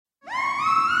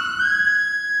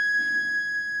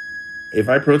if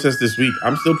I protest this week,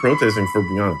 I'm still protesting for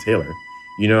Breonna Taylor.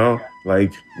 You know,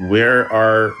 like, where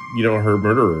are, her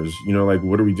murderers? Like,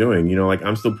 what are we doing? Like,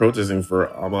 I'm still protesting for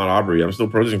Ahmaud Arbery. I'm still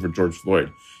protesting for George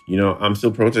Floyd. I'm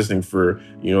still protesting for,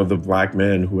 the black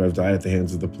men who have died at the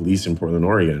hands of the police in Portland,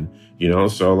 Oregon.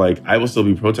 So, like, I will still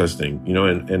be protesting,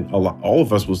 and all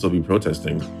of us will still be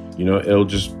protesting. It'll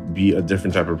just be a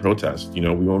different type of protest. We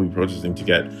won't be protesting to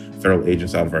get federal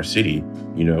agents out of our city,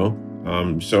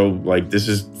 So, like, this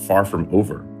is far from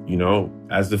over.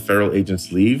 As the federal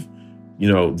agents leave,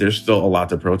 there's still a lot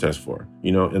to protest for,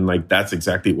 and like, that's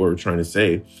exactly what we're trying to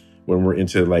say when we're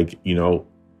into, like,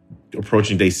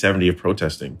 approaching day 70 of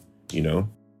protesting,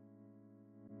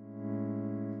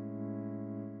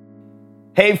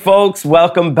 Hey folks,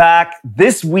 welcome back.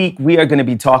 This week we are going to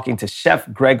be talking to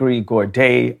Chef Gregory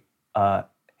Gourdet, a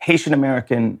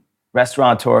Haitian-American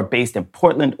restaurateur based in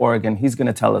Portland, Oregon. He's going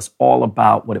to tell us all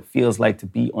about what it feels like to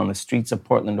be on the streets of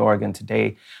Portland, Oregon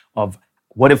today, of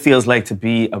what it feels like to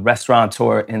be a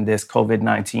restaurateur in this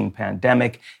COVID-19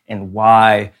 pandemic, and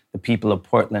why the people of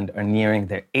Portland are nearing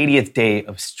their 80th day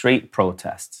of straight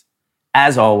protests.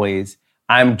 As always,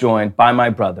 I'm joined by my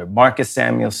brother, Marcus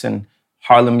Samuelsson,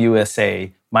 Harlem,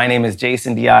 USA. My name is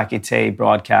Jason Diakite,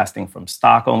 broadcasting from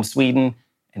Stockholm, Sweden.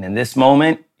 And in this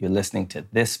moment, you're listening to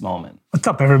This Moment. What's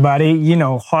up, everybody?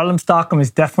 Harlem, Stockholm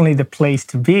is definitely the place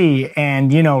to be.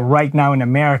 And, right now in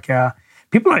America,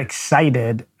 people are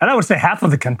excited, and I would say half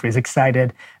of the country is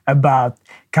excited about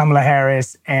Kamala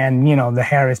Harris and, the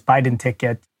Harris-Biden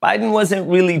ticket. Biden wasn't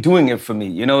really doing it for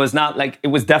me. It's not like, it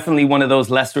was definitely one of those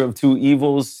lesser of two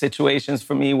evils situations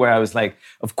for me where I was like,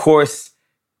 of course,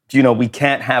 we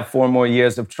can't have 4 more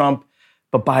years of Trump.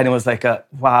 But Biden was like,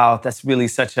 wow, that's really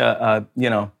such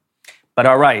but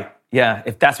all right. Yeah,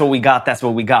 if that's what we got, that's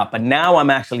what we got. But now I'm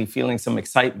actually feeling some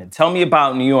excitement. Tell me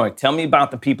about New York. Tell me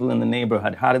about the people in the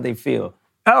neighborhood. How did they feel?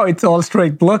 Oh, it's all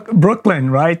straight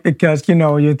Brooklyn, right? Because,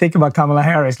 you think about Kamala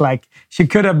Harris, like she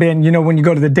could have been, when you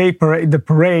go to the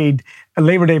parade,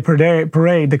 Labor Day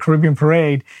parade, the Caribbean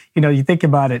parade, you think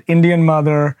about it, Indian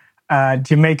mother,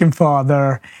 Jamaican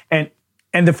father.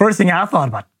 And the first thing I thought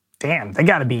about, damn, they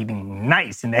got to be eating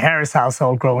nice in the Harris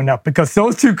household growing up, because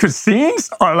those two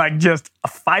cuisines are like just a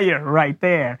fire right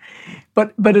there.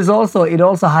 But it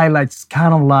also highlights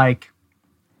kind of like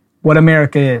what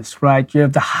America is, right? You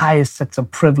have the highest sense of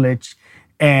privilege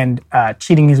and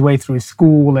cheating his way through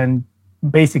school and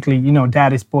basically,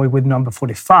 daddy's boy with number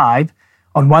 45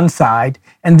 on one side.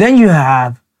 And then you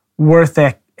have work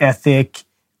ethic,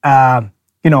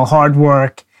 hard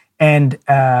work, and,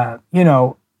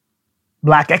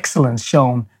 Black excellence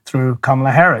shown through Kamala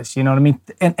Harris, you know what I mean?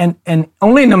 And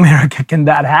only in America can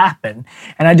that happen.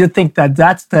 And I just think that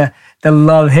that's the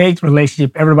love-hate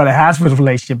relationship everybody has with a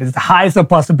relationship. It's the highest of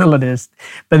possibilities,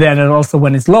 but then it also,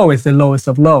 when it's low, it's the lowest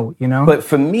of low, But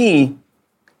for me,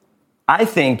 I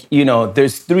think,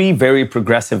 there's 3 very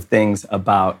progressive things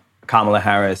about Kamala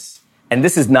Harris, and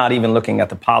this is not even looking at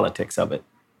the politics of it.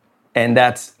 And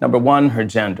that's, number 1, her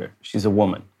gender. She's a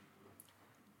woman.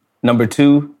 Number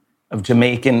 2, of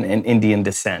Jamaican and Indian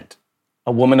descent,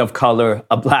 a woman of color,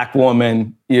 a Black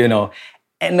woman,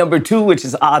 And number 2, which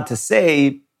is odd to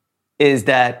say, is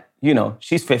that,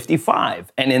 she's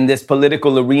 55. And in this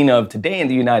political arena of today in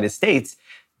the United States,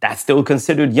 that's still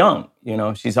considered young.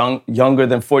 She's younger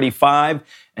than 45,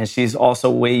 and she's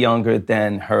also way younger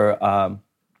than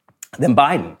than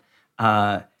Biden.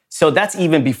 So that's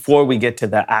even before we get to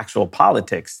the actual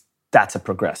politics. That's a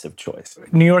progressive choice.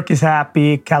 New York is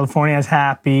happy. California is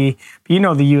happy.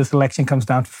 But the U.S. election comes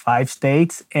down to 5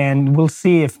 states, and we'll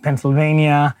see if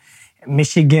Pennsylvania,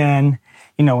 Michigan,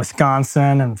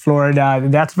 Wisconsin and Florida,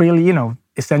 that's really,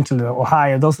 essentially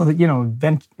Ohio. Those are,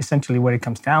 essentially what it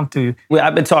comes down to. Well,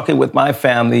 I've been talking with my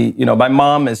family. My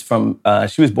mom is from,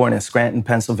 she was born in Scranton,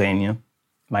 Pennsylvania.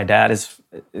 My dad is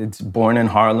born in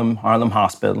Harlem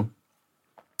Hospital.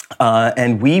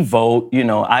 And we vote,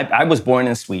 I was born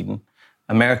in Sweden,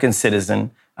 American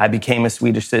citizen. I became a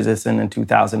Swedish citizen in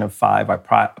 2005. I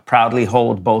proudly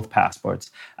hold both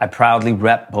passports. I proudly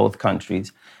rep both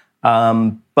countries.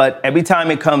 But every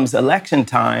time it comes election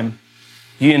time,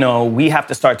 we have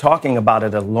to start talking about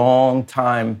it a long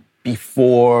time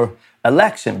before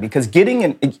election, because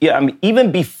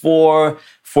even before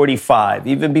 45,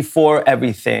 even before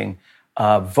everything,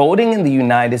 voting in the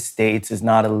United States is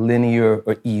not a linear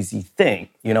or easy thing.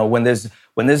 When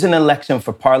there's an election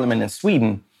for parliament in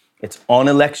Sweden, it's on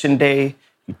election day.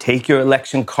 You take your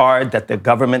election card that the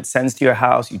government sends to your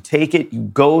house. You take it, you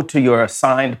go to your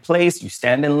assigned place, you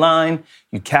stand in line,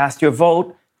 you cast your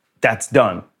vote. That's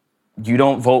done. You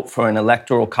don't vote for an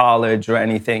electoral college or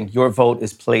anything. Your vote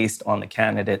is placed on the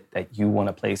candidate that you want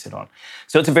to place it on.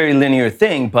 So it's a very linear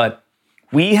thing, but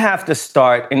we have to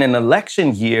start in an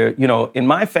election year. In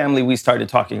my family, we started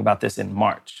talking about this in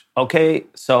March. Okay,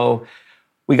 so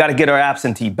we got to get our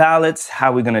absentee ballots.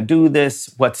 How are we going to do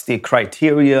this? What's the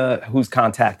criteria? Who's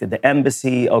contacted the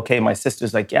embassy? Okay, my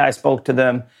sister's like, yeah, I spoke to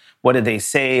them. What did they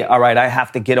say? All right, I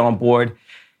have to get on board.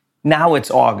 Now it's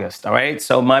August, all right?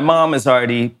 So my mom is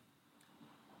already,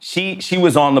 she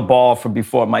was on the ball from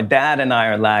before. My dad and I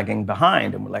are lagging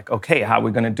behind, and we're like, okay, how are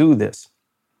we going to do this?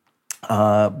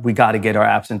 We got to get our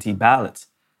absentee ballots.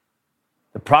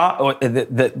 The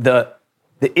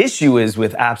issue is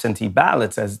with absentee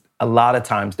ballots, as a lot of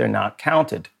times they're not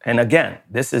counted. And again,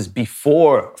 this is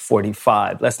before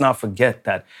 45. Let's not forget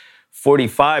that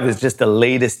 45 is just the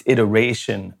latest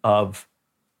iteration of,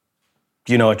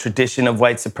 a tradition of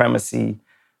white supremacy,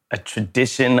 a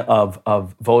tradition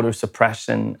of voter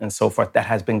suppression and so forth that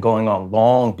has been going on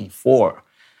long before.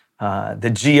 The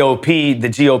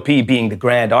GOP being the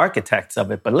grand architects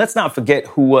of it. But let's not forget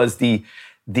who was the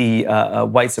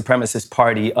white supremacist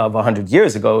party of 100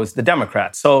 years ago is the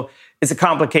Democrats. So it's a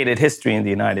complicated history in the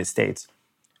United States.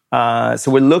 So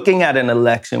we're looking at an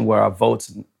election where our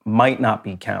votes might not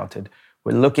be counted.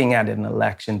 We're looking at an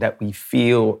election that we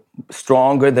feel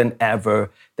stronger than ever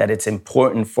that it's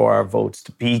important for our votes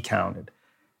to be counted.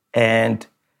 And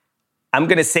I'm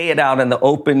going to say it out in the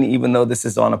open, even though this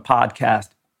is on a podcast.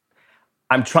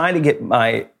 I'm trying to get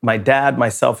my dad,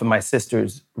 myself, and my sister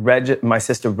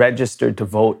registered to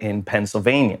vote in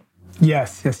Pennsylvania.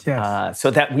 Yes.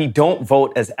 So that we don't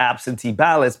vote as absentee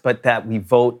ballots, but that we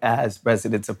vote as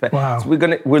residents of Pennsylvania. Wow.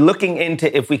 So we're looking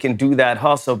into if we can do that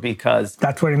hustle, because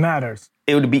that's what it matters.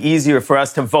 It would be easier for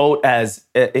us to vote as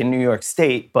in New York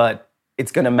State, but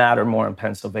it's going to matter more in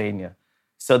Pennsylvania.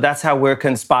 So that's how we're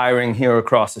conspiring here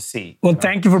across the sea. Well,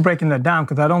 thank you for breaking that down,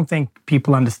 because I don't think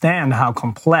people understand how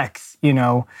complex,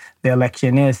 the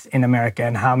election is in America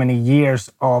and how many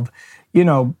years of,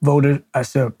 voter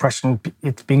suppression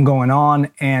it's been going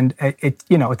on. And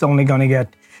it's only going to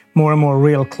get more and more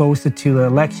real closer to the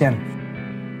election.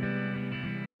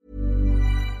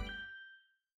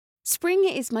 Spring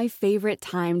is my favorite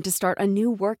time to start a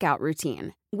new workout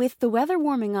routine. With the weather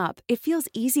warming up, it feels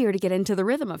easier to get into the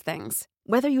rhythm of things.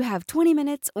 Whether you have 20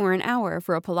 minutes or an hour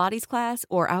for a Pilates class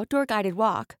or outdoor guided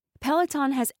walk,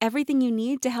 Peloton has everything you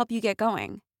need to help you get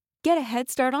going. Get a head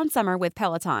start on summer with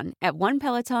Peloton at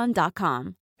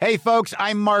onepeloton.com. Hey, folks,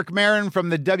 I'm Mark Maron from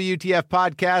the WTF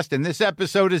Podcast, and this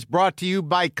episode is brought to you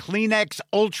by Kleenex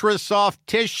Ultra Soft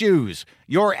Tissues,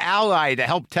 your ally to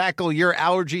help tackle your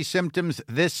allergy symptoms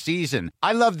this season.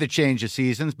 I love the change of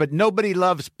seasons, but nobody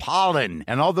loves pollen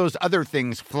and all those other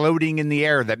things floating in the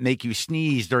air that make you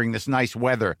sneeze during this nice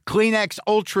weather. Kleenex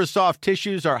Ultra Soft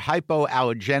Tissues are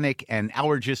hypoallergenic and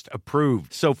allergist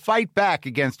approved, so fight back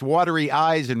against watery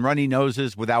eyes and runny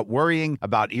noses without worrying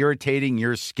about irritating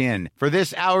your skin. For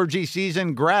this allergy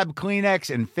season, grab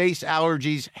Kleenex and face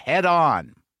allergies head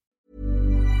on.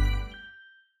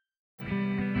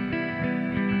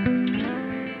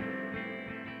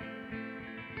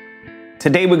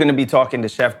 Today we're going to be talking to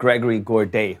Chef Gregory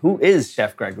Gourdet. Who is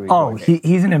Chef Gregory Gourdet?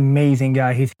 He's an amazing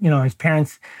guy. His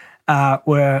parents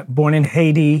were born in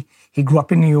Haiti. He grew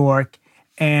up in New York,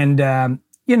 and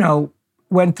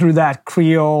went through that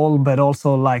Creole, but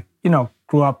also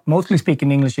grew up mostly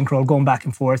speaking English and Creole, going back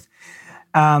and forth.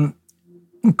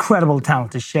 Incredible,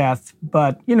 talented chef,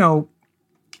 but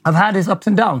I've had his ups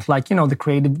and downs, the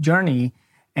creative journey,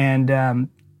 and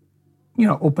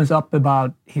opens up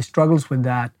about his struggles with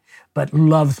that, but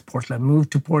loves Portland.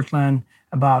 Moved to Portland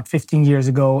about 15 years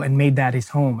ago and made that his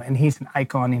home, and he's an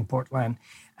icon in Portland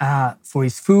for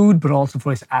his food, but also for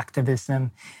his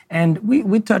activism. And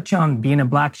we touch on being a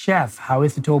Black chef. How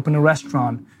is it to open a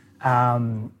restaurant?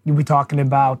 We're talking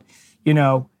about,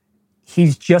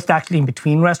 he's just actually in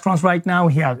between restaurants right now.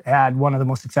 He had one of the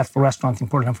most successful restaurants in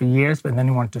Portland for years, but then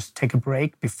he wanted to take a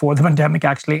break before the pandemic,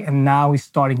 actually, and now he's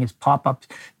starting his pop-up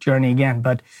journey again.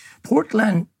 But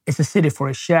Portland is a city for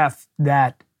a chef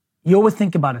that you always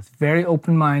think about. It's very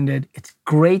open-minded. It's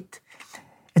great.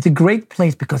 It's a great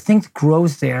place because things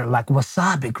grows there, like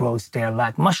wasabi grows there,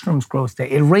 like mushrooms grows there.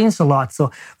 It rains a lot. So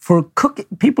for cooking,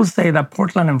 people say that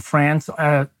Portland and France,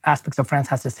 aspects of France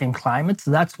has the same climate.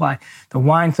 So that's why the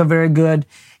wines are very good,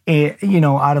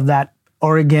 out of that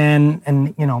Oregon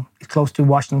and, it's close to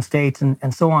Washington State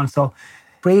and so on. So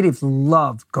creatives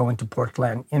love going to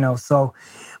Portland, so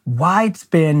why it's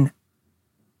been,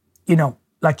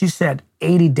 like you said,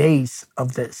 80 days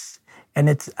of this. And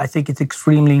I think it's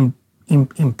extremely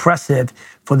impressive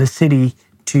for the city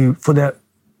for the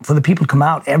for the people to come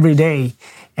out every day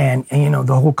and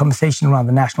the whole conversation around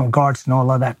the National Guards and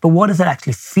all of that. But what does it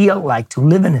actually feel like to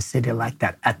live in a city like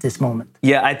that at this moment?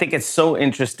 Yeah, I think it's so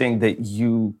interesting that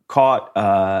you caught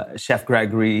Chef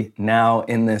Gregory now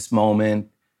in this moment,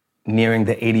 nearing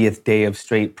the 80th day of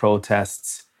straight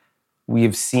protests. We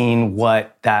have seen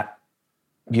what that,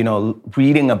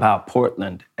 reading about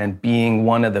Portland and being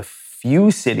one of the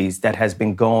few cities that has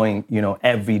been going,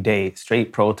 every day,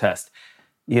 straight protest,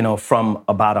 from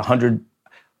about 100,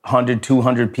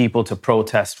 200 people to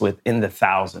protest in the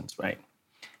thousands, right?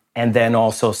 And then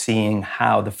also seeing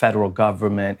how the federal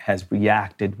government has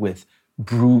reacted with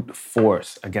brute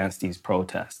force against these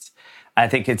protests. I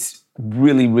think it's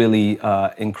really, really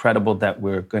incredible that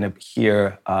we're going to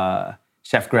hear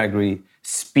Chef Gregory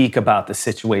speak about the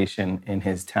situation in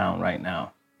his town right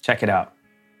now. Check it out.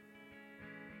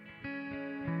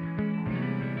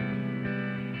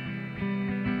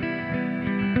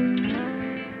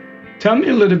 Tell me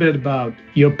a little bit about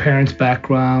your parents'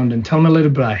 background and tell me a little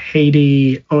bit about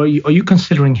Haiti. Are you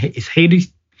considering, is Haiti,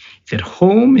 is it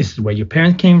home? Is it where your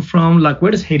parents came from? Like, where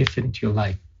does Haiti fit into your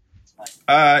life?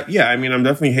 Yeah, I mean, I'm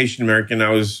definitely Haitian American. I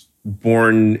was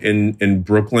born in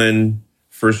Brooklyn,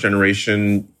 first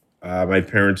generation. My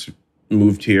parents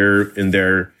moved here in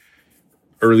their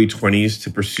early 20s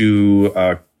to pursue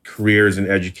careers in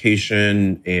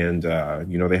education. And,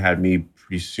 they had me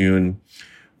pretty soon.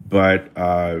 But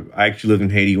I actually lived in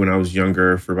Haiti when I was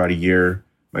younger for about a year.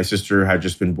 My sister had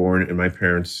just been born, and my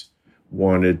parents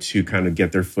wanted to kind of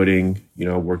get their footing,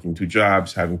 working 2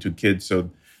 jobs, having 2 kids.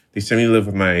 So they sent me to live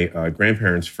with my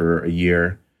grandparents for a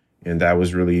year. And that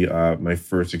was really my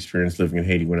first experience living in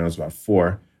Haiti when I was about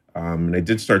 4. And I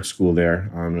did start school there.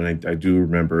 And I do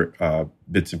remember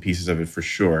bits and pieces of it for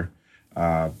sure.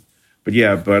 I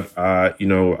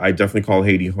definitely call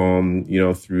Haiti home,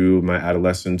 through my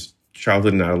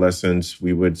childhood and adolescence.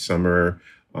 We would summer.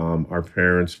 Our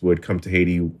parents would come to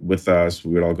Haiti with us.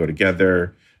 We would all go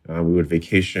together. We would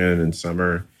vacation in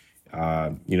summer.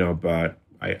 But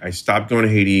I stopped going to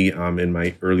Haiti in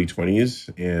my early 20s,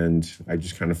 and I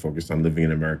just kind of focused on living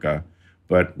in America.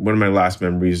 But one of my last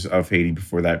memories of Haiti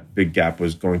before that big gap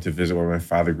was going to visit where my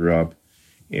father grew up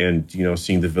and,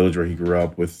 seeing the village where he grew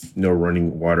up with no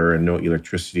running water and no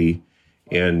electricity.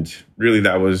 And really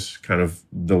that was kind of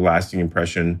the lasting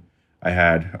impression I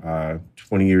had.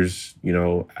 20 years,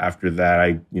 after that,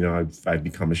 I've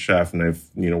become a chef and I've,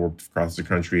 worked across the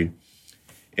country.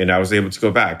 And I was able to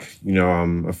go back,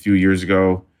 a few years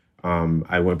ago.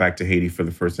 I went back to Haiti for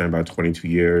the first time about 22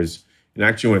 years and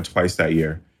actually went twice that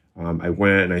year. I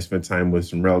went and I spent time with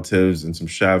some relatives and some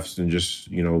chefs and just,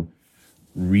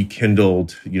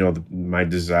 rekindled, my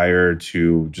desire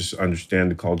to just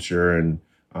understand the culture and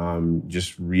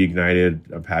just reignited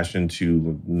a passion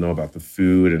to know about the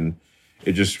food. And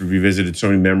it just revisited so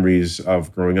many memories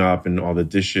of growing up and all the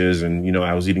dishes. And,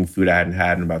 I was eating food I hadn't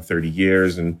had in about 30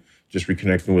 years and just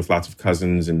reconnecting with lots of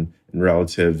cousins and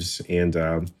relatives. And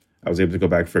I was able to go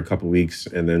back for a couple of weeks.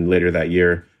 And then later that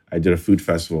year, I did a food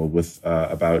festival with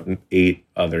about 8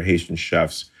 other Haitian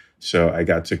chefs. So I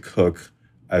got to cook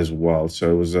as well.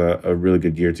 So it was a really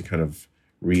good year to kind of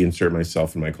reinsert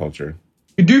myself in my culture.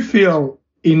 You do feel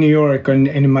in New York and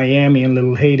in Miami and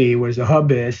Little Haiti, where the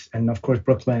hub is, and of course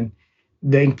Brooklyn,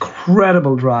 the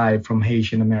incredible drive from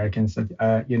Haitian Americans.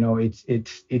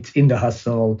 It's in the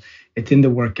hustle, it's in the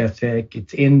work ethic,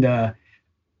 it's in the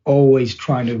always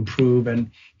trying to improve.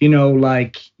 And,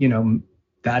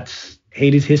 that's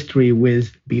Haiti's history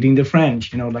with beating the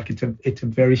French. It's a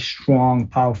very strong,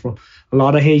 powerful. A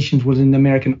lot of Haitians was in the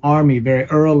American army very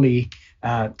early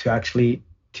to actually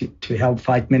to help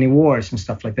fight many wars and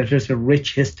stuff like that. There's a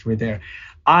rich history there.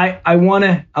 I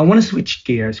wanna switch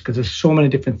gears because there's so many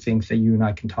different things that you and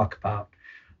I can talk about.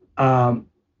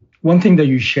 One thing that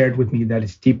you shared with me that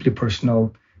is deeply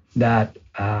personal, that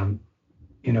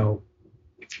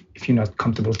if you're not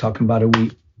comfortable talking about it,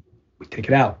 we take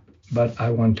it out. But I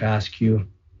want to ask you,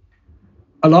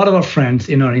 a lot of our friends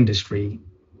in our industry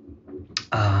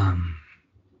are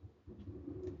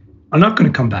not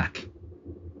going to come back.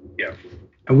 Yeah.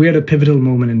 And we're at a pivotal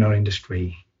moment in our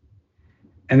industry.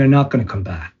 And they're not going to come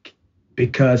back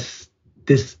because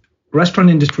this restaurant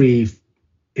industry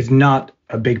is not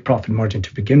a big profit margin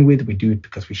to begin with. We do it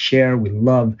because we share, we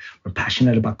love, we're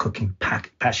passionate about cooking,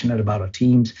 passionate about our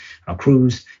teams, our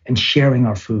crews, and sharing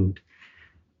our food.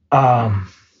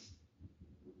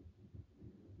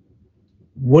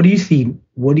 What do you see?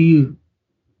 What do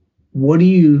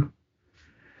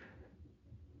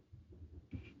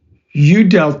you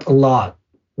dealt a lot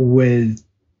with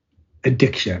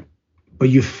addiction, but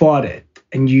you fought it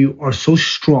and you are so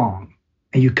strong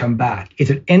and you come back. Is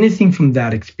there anything from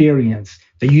that experience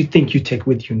that you think you take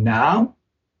with you now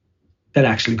that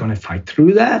actually going to fight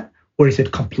through that? Or is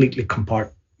it completely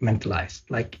compartmentalized?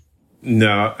 Like,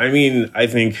 no, I mean, I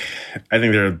think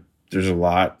there's a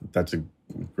lot. That's a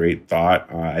great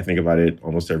thought. I think about it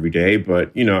almost every day.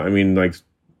 But, I mean, like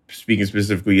speaking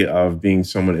specifically of being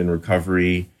someone in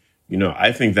recovery,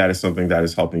 I think that is something that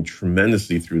has helped me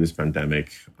tremendously through this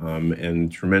pandemic,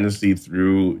 and tremendously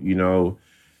through,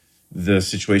 the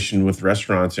situation with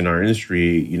restaurants in our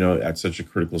industry, at such a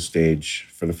critical stage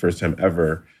for the first time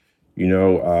ever.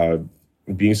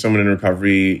 Being someone in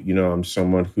recovery, I'm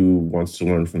someone who wants to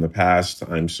learn from the past.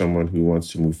 I'm someone who wants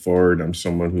to move forward. I'm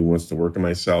someone who wants to work on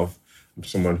myself. I'm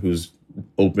someone who's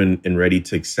open and ready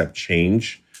to accept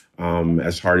change,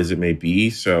 as hard as it may be.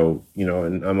 So,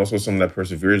 and I'm also someone that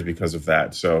perseveres because of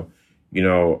that. So,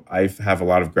 I have a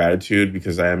lot of gratitude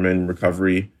because I am in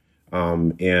recovery.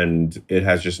 And it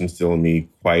has just instilled in me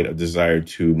quite a desire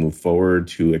to move forward,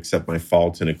 to accept my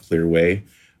faults in a clear way,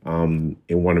 and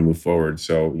want to move forward.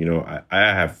 So, I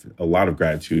have a lot of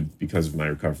gratitude because of my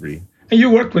recovery. And you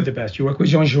work with the best. You work with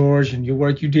Jean-Georges, and you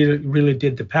really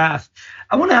did the path.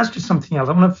 I want to ask you something else.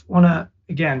 I want to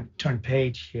again turn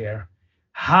page here.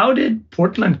 How did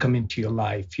Portland come into your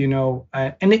life?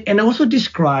 And also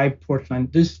describe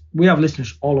Portland. We have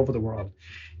listeners all over the world,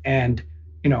 and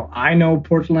I know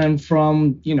Portland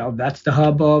from that's the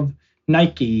hub of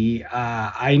Nike.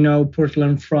 I know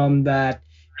Portland from that.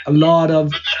 A lot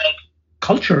of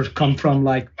cultures come from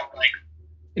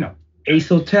Ace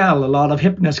Hotel. A lot of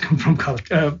hipness come from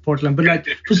Portland. But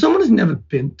for someone who's never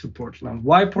been to Portland,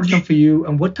 why Portland for you?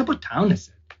 And what type of town is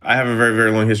it? I have a very,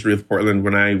 very long history with Portland.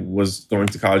 When I was going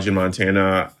to college in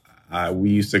Montana,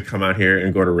 we used to come out here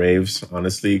and go to raves,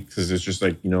 honestly, because it's just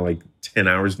 9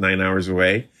 hours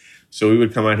away. So we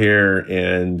would come out here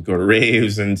and go to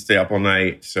raves and stay up all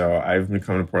night. So I've been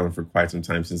coming to Portland for quite some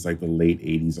time, since the late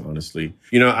 80s, honestly.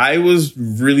 I was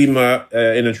really in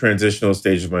a transitional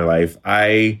stage of my life.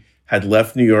 I had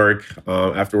left New York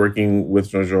after working with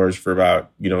Jean-Georges for about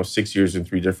 6 years in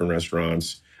 3 different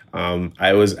restaurants.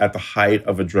 I was at the height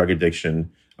of a drug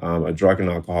addiction, a drug and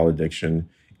alcohol addiction.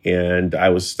 And I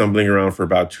was stumbling around for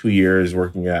about 2 years,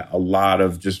 working at a lot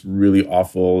of just really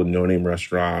awful no-name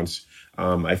restaurants.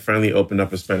 I finally opened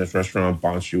up a Spanish restaurant,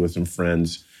 Bonchu, with some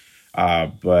friends,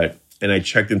 and I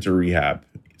checked into rehab.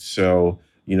 So,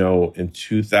 in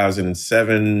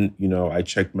 2007, I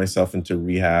checked myself into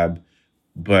rehab,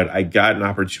 but I got an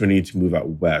opportunity to move out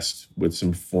west with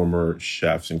some former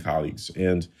chefs and colleagues.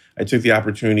 And I took the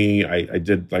opportunity. I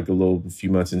did a few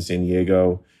months in San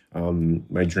Diego.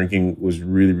 My drinking was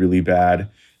really, really bad,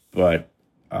 but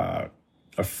a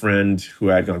friend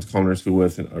who I had gone to culinary school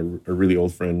with, a really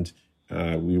old friend,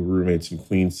 we were roommates in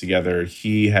Queens together.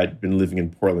 He had been living in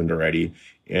Portland already,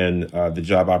 and the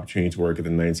job opportunity to work at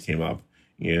the Nines came up.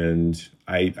 And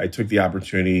I took the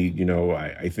opportunity.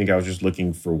 I think I was just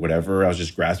looking for whatever. I was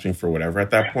just grasping for whatever at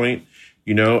that point,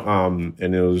 and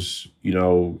it was,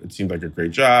 it seemed like a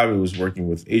great job. It was working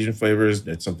with Asian flavors.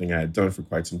 That's something I had done for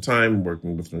quite some time,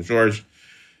 working with Jean-Georges.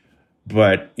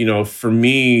 But, for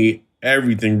me,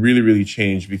 everything really, really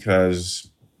changed because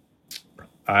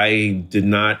I did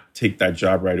not take that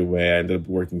job right away. I ended up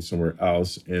working somewhere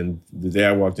else. And the day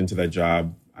I walked into that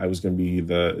job, I was going to be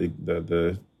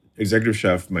the executive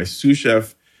chef. My sous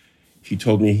chef, he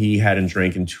told me he hadn't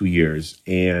drank in 2 years.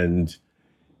 And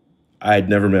I had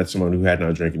never met someone who had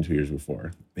not drank in 2 years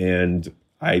before. And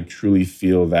I truly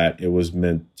feel that it was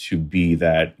meant to be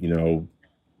that, a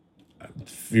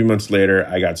few months later,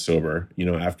 I got sober,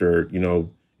 after,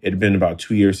 it had been about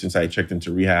 2 years since I checked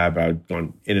into rehab. I'd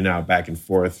gone in and out, back and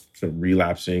forth,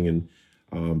 relapsing, and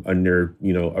under,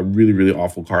 a really, really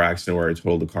awful car accident where I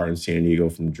totaled a car in San Diego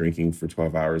from drinking for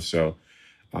 12 hours. So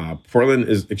Portland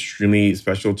is extremely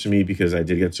special to me because I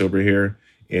did get sober here.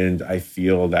 And I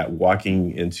feel that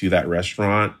walking into that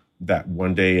restaurant that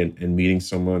one day and meeting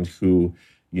someone who,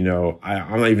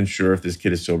 I'm not even sure if this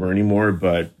kid is sober anymore,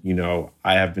 but,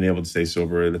 I have been able to stay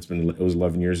sober. It was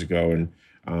 11 years ago. And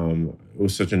it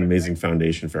was such an amazing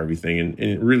foundation for everything. And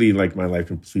it really, my life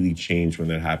completely changed when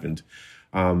that happened.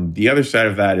 The other side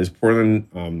of that is Portland.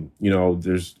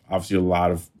 There's obviously a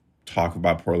lot of talk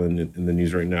about Portland in the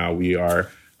news right now. We are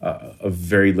a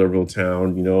very liberal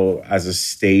town. As a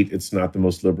state, it's not the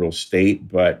most liberal state,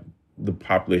 but the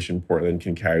population in Portland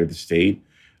can carry the state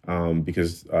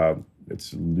because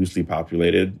it's loosely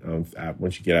populated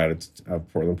once you get out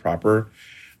of Portland proper.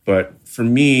 But for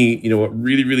me, what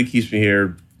really, really keeps me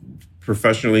here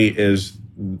professionally is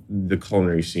the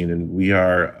culinary scene. And we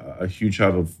are a huge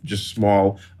hub of just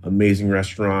small, amazing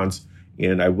restaurants.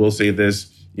 And I will say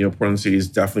this, Portland City is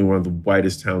definitely one of the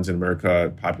whitest towns in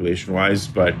America population-wise,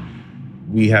 but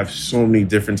we have so many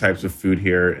different types of food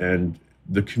here, and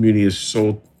the community is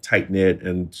so tight knit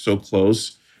and so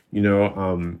close.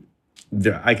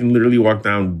 I can literally walk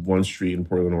down one street in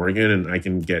Portland, Oregon, and I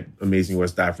can get amazing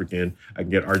West African. I can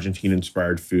get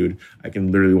Argentine-inspired food. I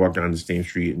can literally walk down the same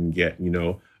street and get,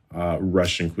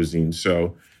 Russian cuisine.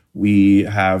 So we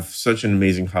have such an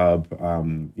amazing hub.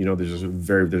 There's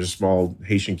a small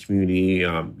Haitian community.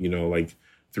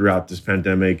 Throughout this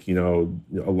pandemic, a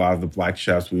lot of the Black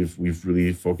chefs, we've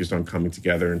really focused on coming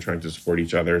together and trying to support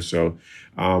each other. So,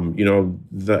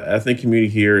 the ethnic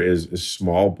community here is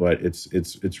small, but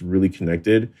it's really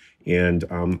connected. And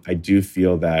I do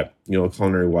feel that,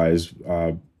 culinary wise,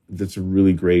 that's a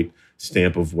really great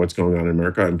stamp of what's going on in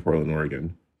America and Portland,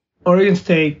 Oregon. Oregon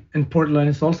State and Portland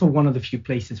is also one of the few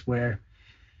places where,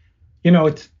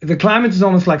 the climate is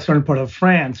almost like certain part of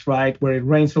France, right? Where it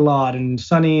rains a lot and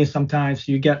sunny. Sometimes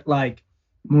you get like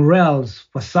morels,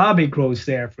 wasabi grows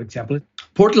there, for example.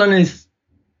 Portland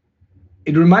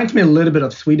it reminds me a little bit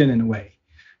of Sweden in a way.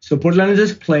 So Portland is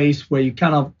this place where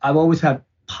I've always had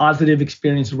positive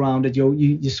experience around it.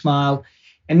 You smile,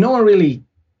 and no one really,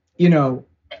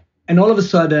 and all of a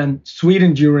sudden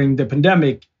Sweden during the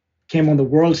pandemic came on the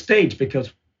world stage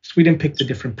because Sweden picked a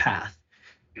different path.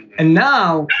 And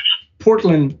now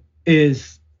Portland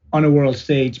is on a world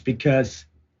stage because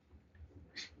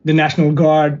the National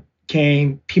Guard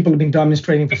came. People have been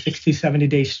demonstrating for 60, 70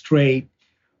 days straight.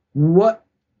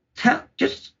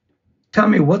 Just tell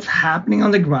me what's happening on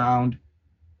the ground.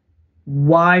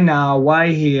 Why now?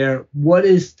 Why here? What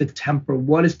is the temper?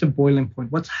 What is the boiling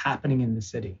point? What's happening in the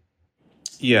city?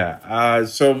 Yeah.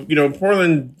 So,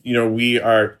 Portland, we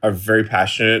are very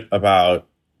passionate about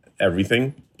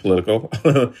everything political.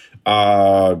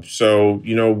 So,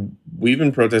 we've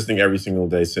been protesting every single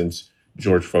day since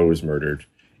George Floyd was murdered.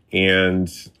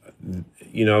 And,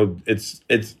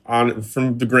 it's on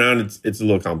from the ground. It's a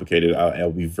little complicated.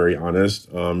 I'll be very honest.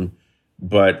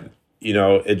 But,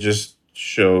 it just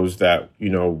shows that,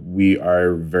 we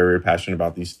are very passionate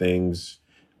about these things.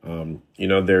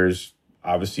 There's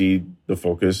obviously the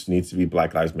focus needs to be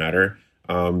Black Lives Matter.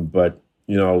 But,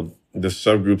 the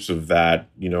subgroups of that,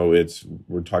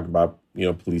 we're talking about,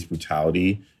 police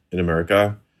brutality in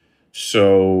America.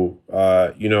 So,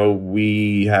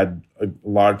 we had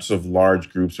lots of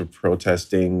large groups of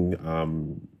protesting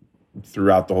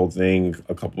throughout the whole thing.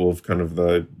 A couple of kind of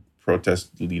the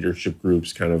protest leadership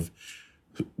groups kind of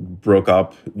broke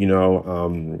up,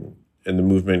 and the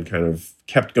movement kind of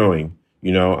kept going.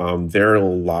 There are a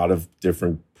lot of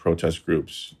different protest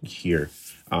groups here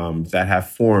that have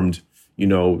formed,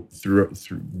 through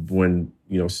when,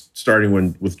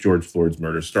 starting with George Floyd's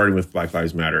murder, starting with Black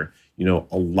Lives Matter,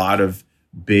 a lot of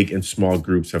big and small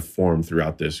groups have formed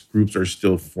throughout this. Groups are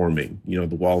still forming. The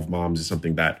Wall of Moms is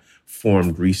something that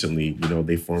formed recently.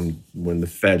 They formed when the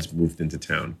feds moved into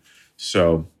town.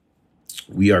 So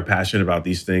we are passionate about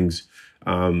these things.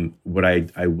 What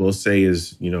I will say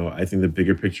is, I think the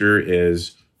bigger picture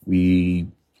is we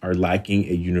are lacking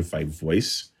a unified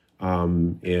voice.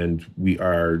 And we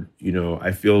are,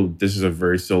 I feel this is a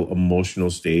very still emotional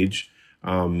stage.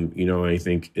 I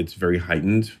think it's very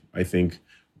heightened. I think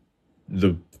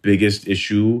the biggest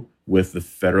issue with the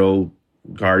federal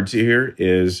guards here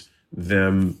is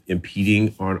them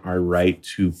impeding on our right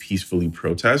to peacefully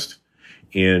protest.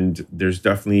 And there's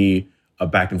definitely a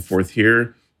back and forth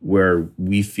here where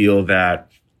we feel that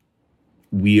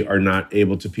we are not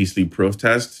able to peacefully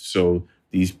protest. So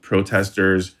these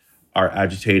protesters are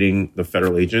agitating the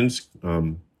federal agents,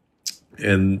 and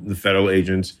the federal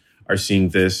agents are seeing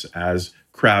this as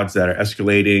crowds that are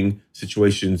escalating,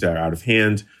 situations that are out of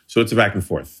hand. So it's a back and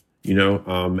forth.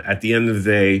 At the end of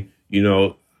the day,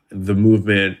 the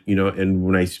movement, and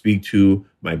when I speak to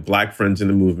my Black friends in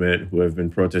the movement who have been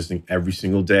protesting every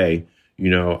single day,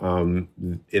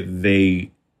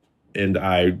 they and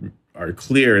I are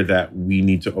clear that we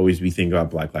need to always be thinking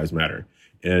about Black Lives Matter.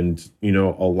 And,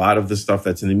 a lot of the stuff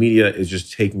that's in the media is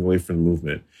just taking away from the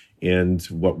movement. And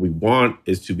what we want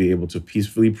is to be able to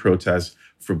peacefully protest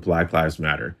for Black Lives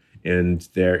Matter. And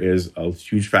there is a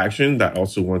huge faction that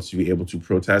also wants to be able to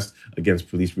protest against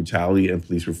police brutality and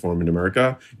police reform in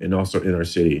America and also in our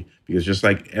city. Because just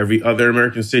like every other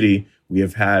American city, we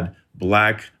have had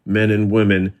Black men and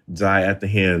women die at the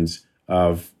hands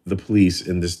of the police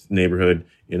in this neighborhood,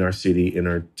 in our city, in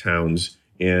our towns.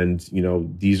 And,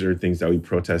 these are things that we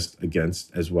protest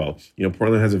against as well.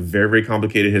 Portland has a very, very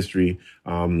complicated history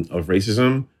of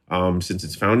racism since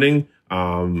its founding,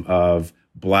 of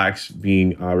Blacks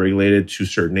being regulated to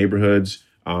certain neighborhoods,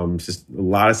 a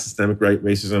lot of systemic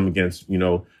racism against,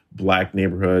 Black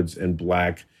neighborhoods and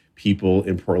Black people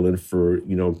in Portland for,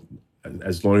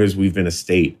 as long as we've been a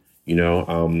state.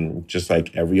 just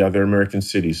like every other American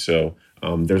city. So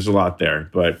there's a lot there.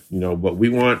 But, what we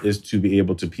want is to be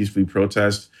able to peacefully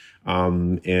protest. I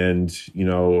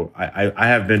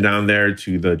have been down there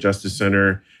to the Justice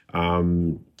Center.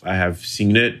 I have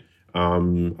seen it.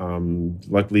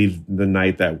 Luckily, the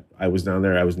night that I was down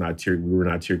there, we were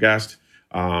not tear gassed.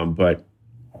 But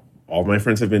all my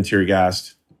friends have been tear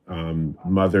gassed.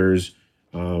 Mothers,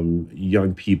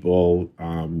 young people.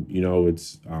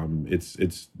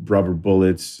 It's rubber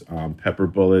bullets, pepper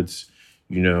bullets.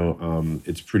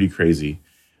 It's pretty crazy.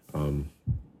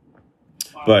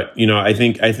 But I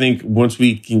think once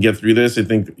we can get through this, I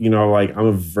think I'm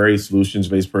a very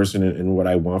solutions-based person, and what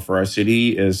I want for our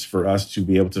city is for us to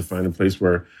be able to find a place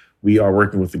where we are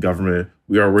working with the government,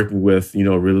 we are working with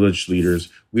religious leaders,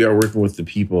 we are working with the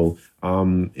people,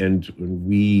 and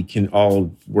we can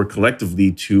all work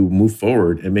collectively to move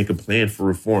forward and make a plan for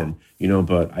reform.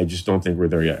 But I just don't think we're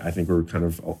there yet. I think we're kind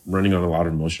of running on a lot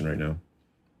of emotion right now.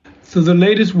 So the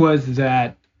latest was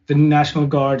that the National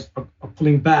Guards are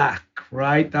pulling back,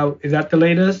 right? Is that the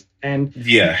latest? And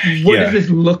what does this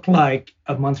look like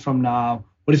a month from now?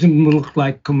 What does it look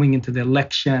like coming into the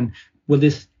election? Will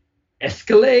this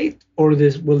escalate, or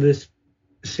will this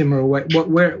simmer away?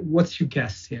 What's your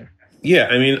guess here? Yeah,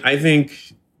 I mean, I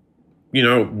think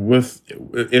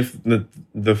if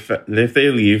they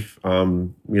leave,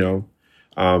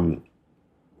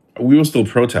 we will still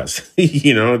protest.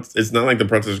 It's not like the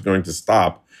protest is going to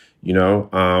stop.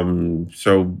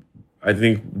 So I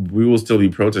think we will still be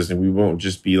protesting. We won't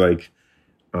just be like,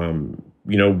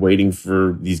 waiting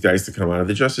for these guys to come out of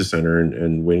the Justice Center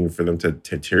and waiting for them to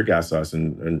tear gas us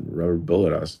and rubber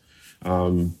bullet us,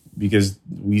 because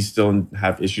we still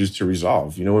have issues to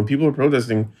resolve. When people are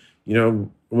protesting,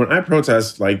 when I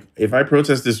protest, like if I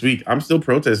protest this week, I'm still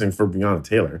protesting for Breonna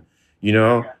Taylor.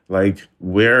 Like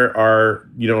where are,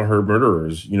 her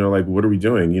murderers? Like what are we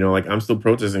doing? I'm still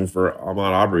protesting for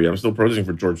Ahmaud Arbery. I'm still protesting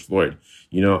for George Floyd.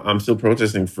 I'm still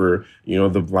protesting for,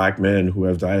 the Black men who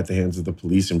have died at the hands of the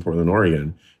police in Portland,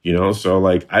 Oregon. So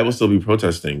like I will still be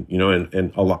protesting,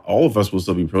 and all of us will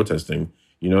still be protesting.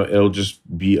 It'll just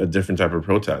be a different type of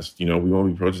protest. We won't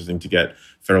be protesting to get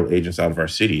federal agents out of our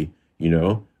city,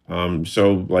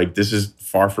 So like this is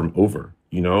far from over,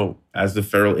 as the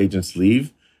federal agents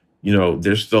leave,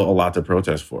 there's still a lot to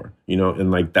protest for,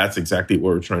 and like that's exactly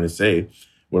what we're trying to say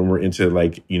when we're into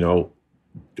like,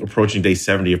 approaching day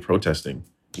 70 of protesting,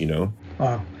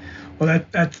 Wow. Well,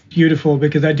 that's beautiful,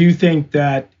 because I do think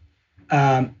that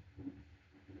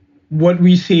what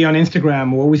we see on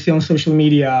Instagram, what we see on social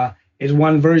media is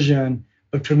one version.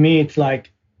 But for me, it's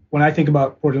like when I think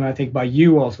about Portland, I think about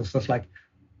you also. So it's like,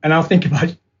 and I'll think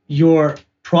about your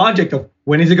project of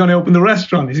when is it going to open the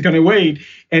restaurant? Is it going to wait?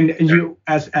 And you,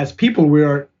 as people, we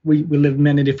live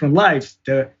many different lives.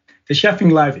 The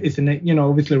chefing life is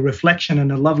obviously a reflection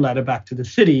and a love letter back to the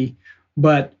city.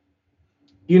 But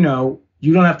you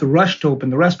don't have to rush to open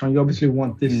the restaurant. You obviously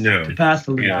want this to pass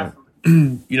a little.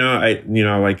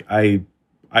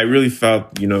 I really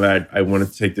felt that I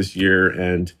wanted to take this year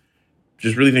and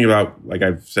just really think about, like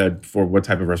I've said before, what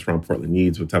type of restaurant Portland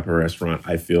needs, what type of restaurant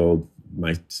I feel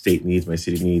my state needs, my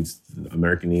city needs,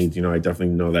 America needs. I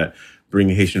definitely know that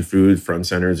bringing Haitian food front and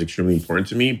center is extremely important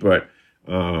to me. But,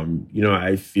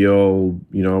 I feel,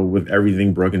 with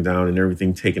everything broken down and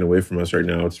everything taken away from us right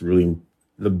now, it's really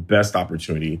the best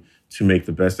opportunity to make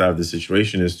the best out of the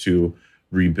situation is to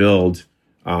rebuild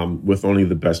with only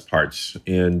the best parts.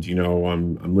 And,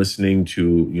 I'm listening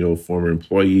to, former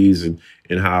employees and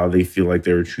how they feel like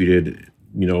they were treated,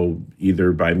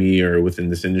 either by me or within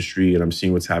this industry. And I'm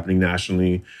seeing what's happening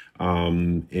nationally.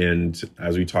 And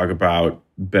as we talk about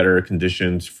better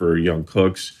conditions for young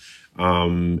cooks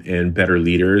and better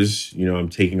leaders, I'm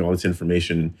taking all this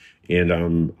information and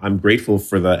I'm grateful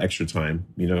for the extra time.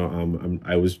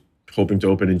 I was hoping to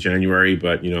open in January,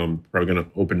 but, I'm probably going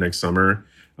to open next summer.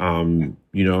 And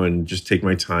just take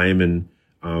my time and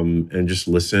just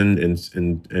listen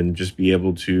and just be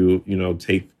able to,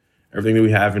 take everything that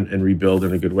we have and rebuild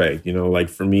in a good way. Like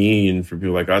for me and for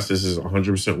people like us, this is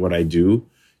 100% what I do.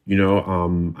 I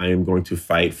am going to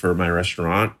fight for my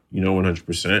restaurant,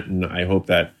 100%. And I hope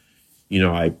that,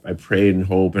 I pray and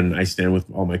hope and I stand with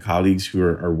all my colleagues who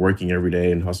are working every day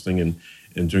and hustling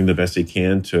and doing the best they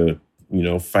can to,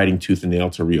 fighting tooth and nail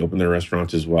to reopen their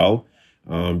restaurants as well.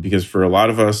 Because for a lot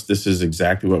of us, this is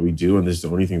exactly what we do, and this is the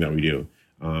only thing that we do.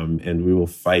 And we will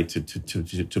fight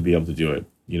to be able to do it.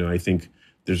 I think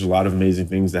there's a lot of amazing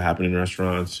things that happen in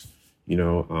restaurants.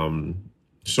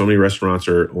 So many restaurants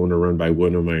are owned or run by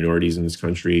women or minorities in this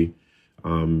country.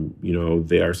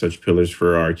 They are such pillars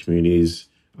for our communities.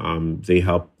 They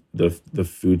help the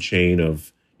food chain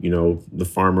of, the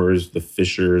farmers, the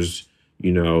fishers,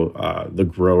 the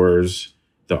growers,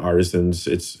 the artisans.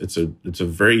 It's a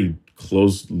very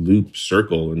closed loop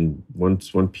circle, and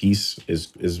once one piece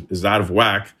is out of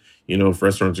whack, if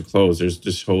restaurants are closed, there's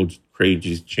this whole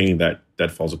crazy chain that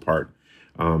falls apart.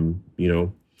 A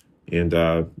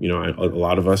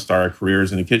lot of us start our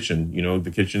careers in the kitchen.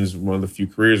 The kitchen is one of the few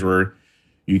careers where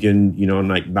you can,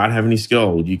 not have any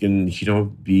skill. You can,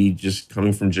 be just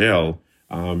coming from jail.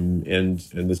 And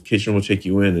the kitchen will take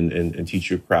you in and teach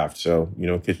you a craft. So,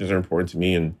 kitchens are important to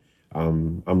me, and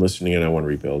I'm listening and I want to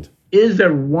rebuild. Is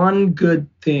there one good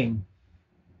thing,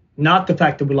 not the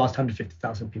fact that we lost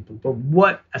 150,000 people, but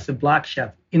what, as a Black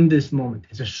chef in this moment,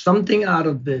 is there something out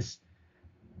of this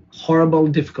horrible,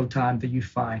 difficult time that you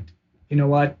find, you know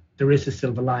what, there is a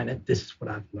silver lining, this is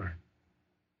what I've learned?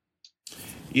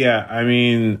 Yeah,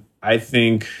 I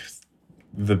think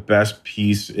the best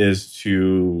piece is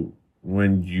to,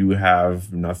 when you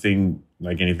have nothing,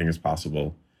 like anything is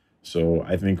possible. So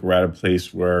I think we're at a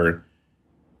place where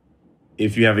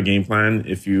if you have a game plan,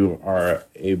 if you are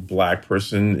a Black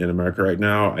person in America right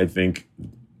now, I think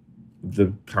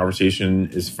the conversation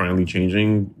is finally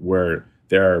changing where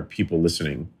there are people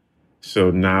listening.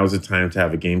 So now is the time to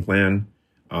have a game plan.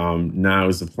 Now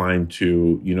is the time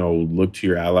to, look to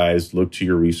your allies, look to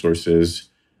your resources,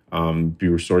 be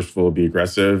resourceful, be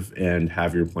aggressive, and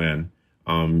have your plan.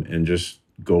 And just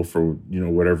go for,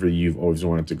 whatever you've always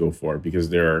wanted to go for, because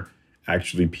there are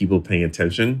actually people paying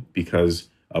attention because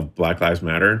of Black Lives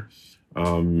Matter,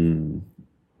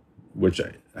 which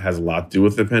has a lot to do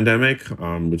with the pandemic,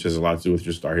 which has a lot to do with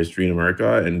just our history in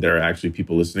America. And there are actually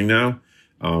people listening now.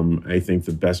 I think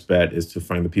the best bet is to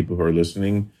find the people who are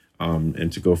listening, and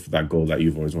to go for that goal that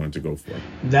you've always wanted to go for.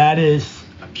 That is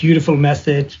a beautiful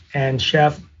message. And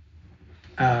Chef,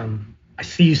 I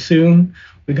see you soon.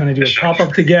 We're going to do a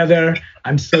pop-up together.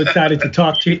 I'm so excited to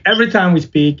talk to you. Every time we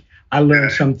speak, I learn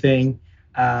something.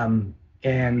 I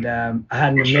had an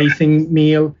amazing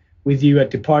meal with you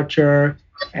at Departure.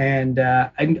 And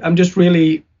I'm just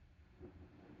really,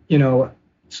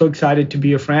 so excited to be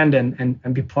your friend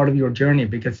and be part of your journey,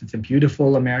 because it's a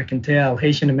beautiful American tale,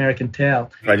 Haitian American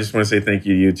tale. I just want to say thank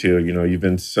you to you too. You've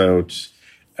been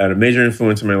a major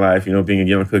influence in my life. Being a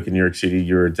young cook in New York City,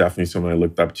 you're definitely someone I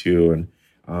looked up to. And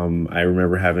I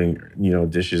remember having,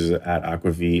 dishes at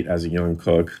Aquavit as a young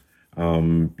cook,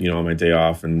 on my day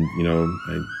off. And,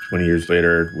 20 years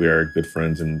later, we are good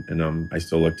friends, and I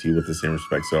still look to you with the same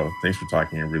respect. So thanks for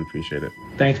talking. I really appreciate it.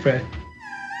 Thanks, Fred.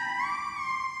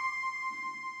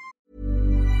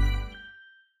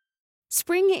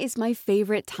 Spring is my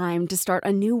favorite time to start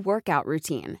a new workout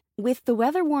routine. With the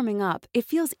weather warming up, it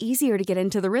feels easier to get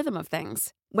into the rhythm of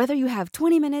things. Whether you have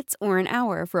 20 minutes or an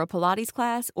hour for a Pilates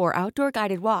class or outdoor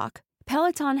guided walk,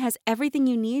 Peloton has everything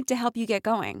you need to help you get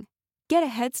going. Get a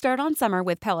head start on summer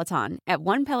with Peloton at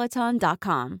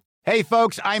onepeloton.com. Hey,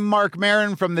 folks, I'm Mark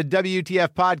Maron from the WTF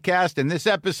Podcast, and this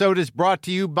episode is brought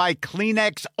to you by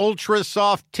Kleenex Ultra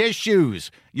Soft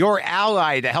Tissues, your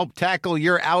ally to help tackle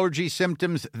your allergy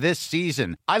symptoms this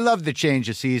season. I love the change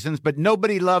of seasons, but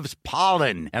nobody loves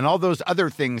pollen and all those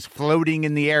other things floating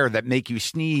in the air that make you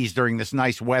sneeze during this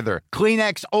nice weather.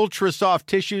 Kleenex Ultra Soft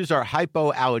Tissues are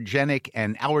hypoallergenic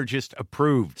and allergist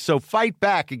approved, so fight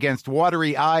back against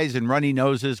watery eyes and runny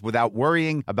noses without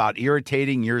worrying about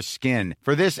irritating your skin.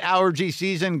 For this allergy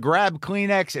season, grab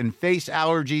Kleenex and face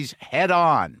allergies head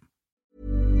on.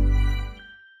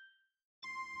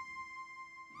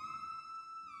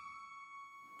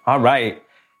 All right.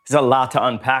 There's a lot to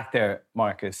unpack there,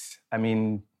 Marcus.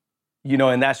 In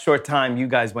that short time, you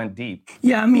guys went deep.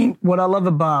 Yeah, what I love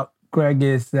about Greg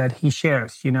is that he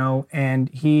shares, and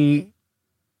he's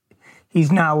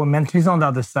now a mentor. He's on the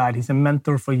other side. He's a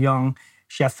mentor for young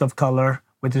chefs of color,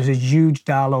 where there's a huge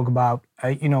dialogue about,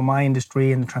 my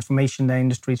industry and the transformation the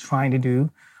industry is trying to do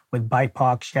with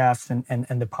BIPOC chefs and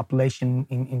the population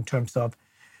in terms of,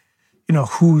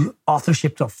 who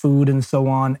authorship of food and so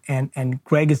on. And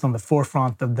Greg is on the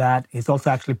forefront of that. He's also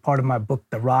actually part of my book,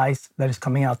 The Rise, that is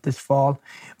coming out this fall.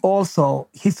 Also,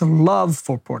 his love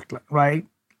for Portland, right?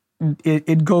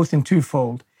 It goes in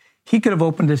twofold. He could have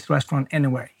opened this restaurant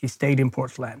anywhere. He stayed in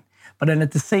Portland. But then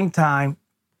at the same time,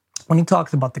 when he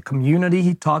talks about the community,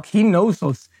 he knows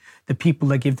the people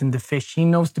that give them the fish. He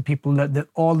knows the people that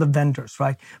all the vendors,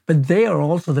 right? But they are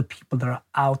also the people that are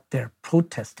out there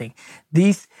protesting.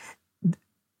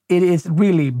 It is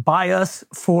really by us,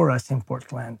 for us in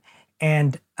Portland.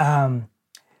 And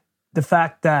the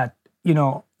fact that,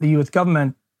 the U.S.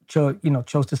 government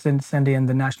chose to send in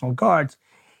the National Guards,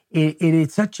 it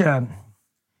is such a,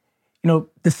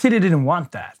 the city didn't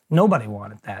want that. Nobody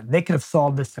wanted that. They could have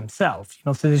solved this themselves,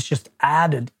 so it's just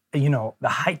added the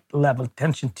height level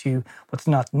attention to what's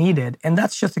not needed. And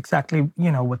that's just exactly,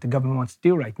 what the government wants to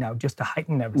do right now, just to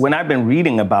heighten everything. When I've been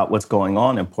reading about what's going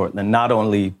on in Portland, not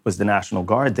only was the National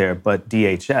Guard there, but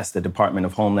DHS, the Department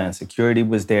of Homeland Security,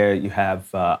 was there. You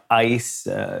have ICE,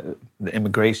 the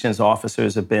immigrations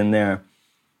officers have been there.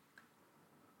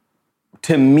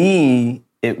 To me,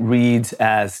 it reads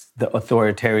as the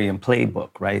authoritarian playbook,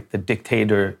 right? The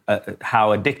dictator,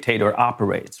 how a dictator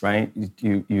operates, right?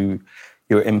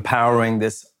 You're empowering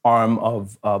this arm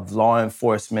of law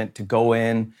enforcement to go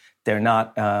in. They're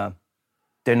not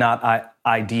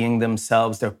IDing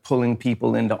themselves. They're pulling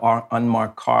people into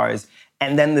unmarked cars.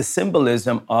 And then the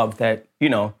symbolism of that,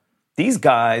 these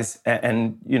guys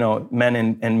and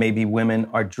men and maybe women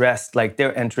are dressed like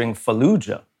they're entering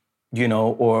Fallujah,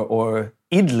 or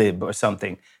Idlib or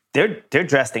something. They're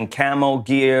dressed in camo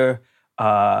gear,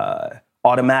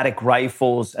 automatic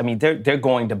rifles. I mean, they're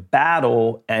going to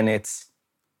battle, and it's,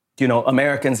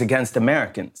 Americans against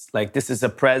Americans. Like, this is a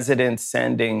president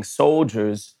sending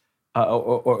soldiers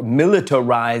or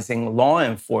militarizing law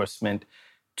enforcement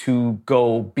to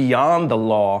go beyond the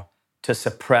law to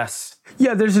suppress.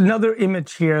 Yeah, there's another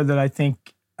image here that I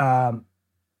think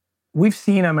we've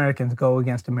seen Americans go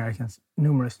against Americans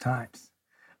numerous times.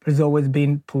 But there's always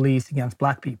been police against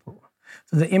Black people.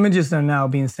 So the images that are now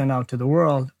being sent out to the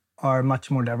world are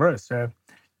much more diverse.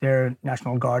 They're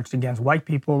National Guards against white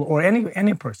people or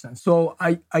any person. So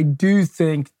I do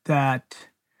think that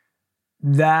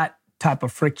type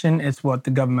of friction is what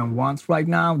the government wants right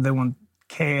now. They want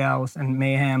chaos and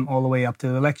mayhem all the way up to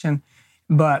the election.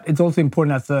 But it's also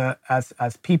important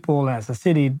as people, as a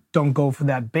city, don't go for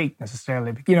that bait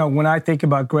necessarily. When I think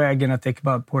about Greg and I think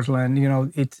about Portland,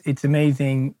 it's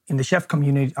amazing in the chef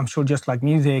community. I'm sure just like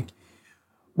music,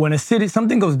 when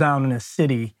something goes down in a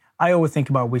city, I always think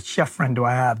about which chef friend do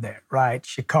I have there, right?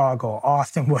 Chicago,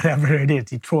 Austin, whatever it is,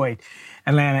 Detroit,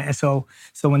 Atlanta. And so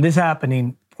when this happened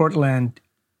in Portland,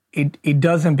 it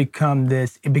doesn't become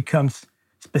this. It becomes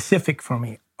specific for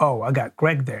me. Oh, I got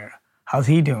Greg there. How's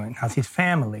he doing? How's his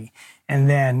family? And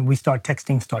then we start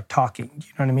texting, start talking.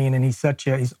 You know what I mean? And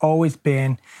he's always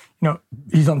been,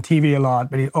 he's on TV a lot,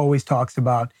 but he always talks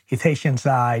about his Haitian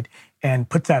side and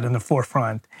puts that in the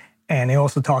forefront. And he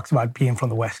also talks about being from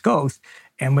the West Coast.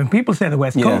 And when people say the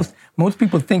West Coast, most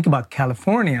people think about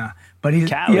California. But he's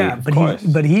Cali,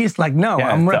 but he's like, no,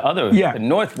 I'm the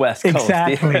Northwest Coast.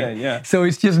 Exactly. Yeah. So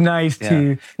it's just nice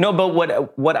to. No,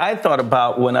 but what I thought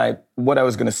about what I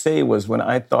was going to say was when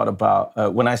I thought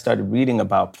about when I started reading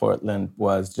about Portland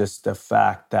was just the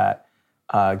fact that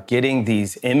getting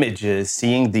these images,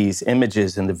 seeing these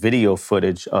images and the video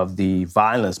footage of the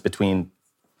violence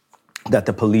that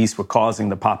the police were causing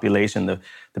the population, the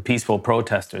peaceful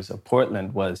protesters of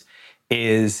Portland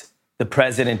is the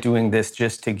president doing this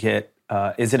just to get,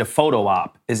 is it a photo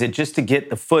op? Is it just to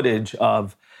get the footage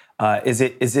of, is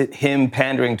it him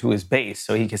pandering to his base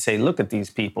so he can say, look at these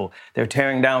people, they're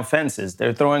tearing down fences,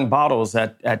 they're throwing bottles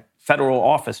at federal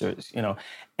officers,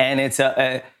 and it's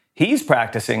he's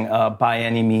practicing by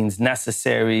any means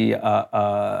necessary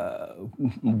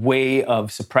way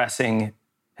of suppressing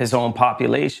his own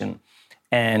population.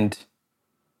 And,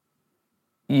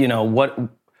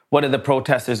 what are the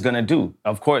protesters going to do?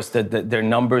 Of course, their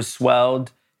numbers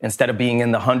swelled. Instead of being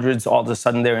in the hundreds, all of a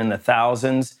sudden they're in the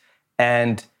thousands.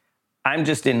 And I'm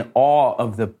just in awe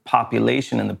of the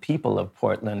population and the people of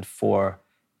Portland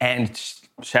and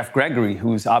Chef Gregory,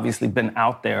 who's obviously been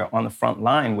out there on the front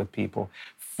line with people,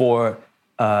 for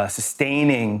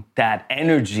sustaining that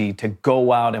energy to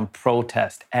go out and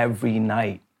protest every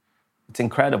night. It's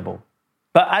incredible.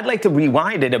 But I'd like to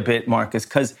rewind it a bit, Marcus,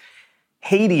 because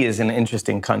Haiti is an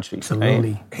interesting country.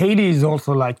 Absolutely. Right? Haiti is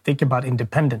also think about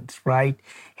independence, right?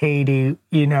 Haiti,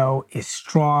 is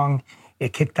strong.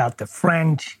 It kicked out the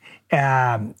French.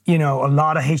 A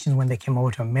lot of Haitians, when they came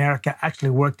over to America, actually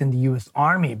worked in the U.S.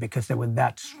 Army because they were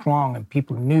that strong, and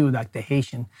people knew that the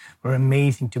Haitians were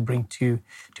amazing to bring to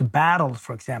battles,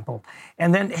 for example.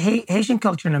 And then Haitian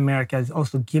culture in America is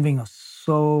also giving us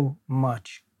so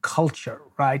much culture,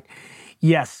 right?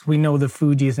 Yes, we know the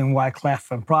Fugees and Wyclef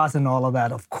and Pras and all of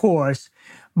that, of course.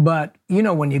 But,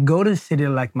 when you go to a city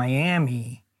like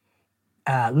Miami,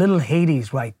 Little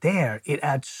Haiti's right there. It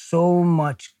adds so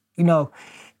much,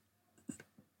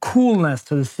 coolness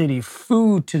to the city,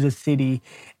 food to the city,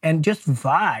 and just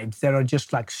vibes that are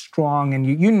just strong. And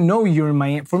you're in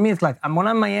Miami. For me, it's when I'm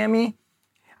in Miami,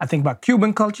 I think about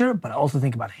Cuban culture, but I also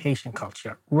think about Haitian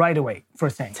culture right away,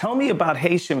 first thing. Tell me about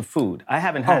Haitian food. I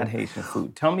haven't had Haitian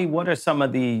food. Tell me what are some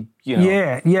of the,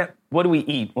 Yeah. What do we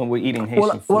eat when we're eating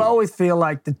Haitian food? Well, I always feel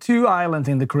like the two islands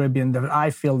in the Caribbean that I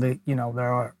feel that,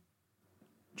 there are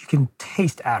you can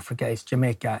taste Africa is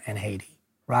Jamaica and Haiti,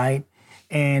 right?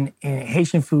 And in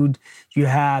Haitian food, you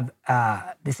have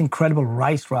this incredible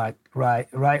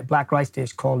black rice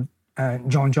dish called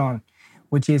John John,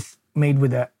 which is made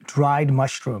with a dried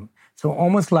mushroom. So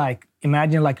almost like,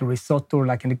 imagine like a risotto or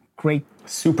like a great...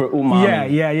 Super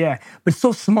umami. Yeah. But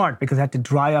so smart because they have to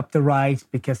dry up the rice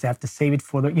because they have to save it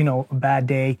for a bad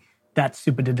day. That's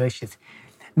super delicious.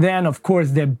 Then, of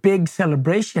course, their big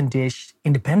celebration dish,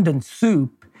 independent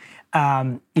soup,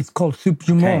 it's called soup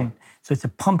Jumon. Okay. So it's a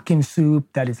pumpkin soup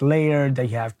that is layered,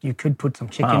 that you could put some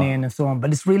chicken in and so on.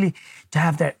 But it's really to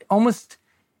have that almost...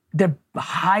 The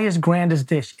highest, grandest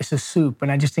dish is a soup, and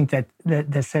I just think that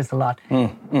says a lot.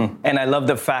 And I love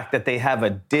the fact that they have a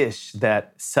dish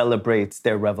that celebrates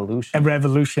their revolution. A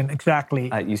revolution, exactly.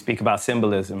 You speak about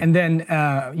symbolism. And then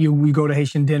we go to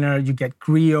Haitian dinner, you get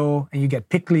griot, and you get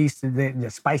pickles. The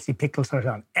spicy pickles are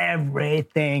on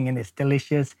everything, and it's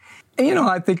delicious. And,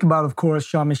 I think about, of course,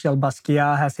 Jean-Michel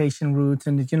Basquiat has Haitian roots,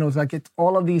 and, it's like it's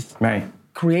all of these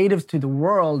creatives to the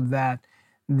world that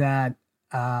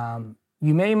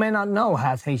you may or may not know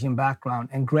has Haitian background,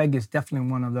 and Greg is definitely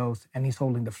one of those, and he's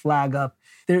holding the flag up.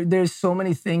 There's so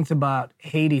many things about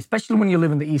Haiti, especially when you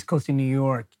live in the East Coast in New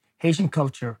York. Haitian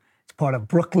culture, it's part of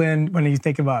Brooklyn. When you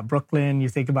think about Brooklyn, you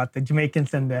think about the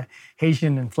Jamaicans and the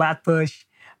Haitian in Flatbush.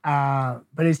 But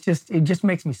it just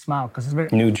makes me smile because it's very...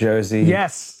 New Jersey.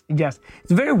 Yes.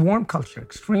 It's a very warm culture,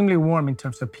 extremely warm in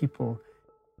terms of people.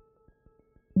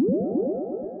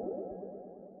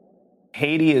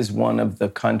 Haiti is one of the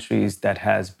countries that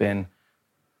has been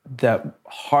the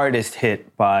hardest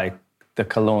hit by the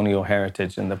colonial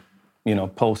heritage and the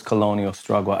post-colonial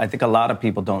struggle. I think a lot of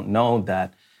people don't know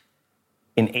that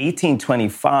in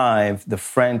 1825, the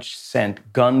French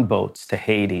sent gunboats to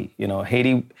Haiti.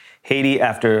 Haiti,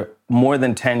 after more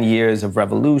than 10 years of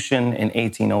revolution in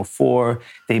 1804,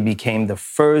 they became the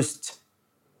first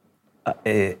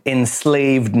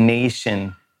enslaved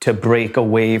nation to break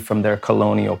away from their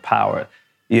colonial power,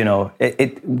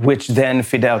 which then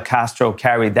Fidel Castro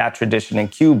carried that tradition in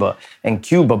Cuba, and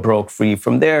Cuba broke free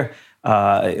from their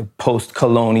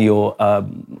post-colonial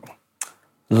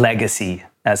legacy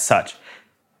as such.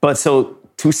 But so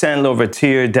Toussaint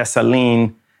Louverture,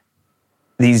 Dessalines,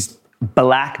 these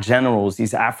black generals,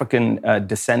 these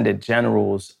African-descended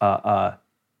generals,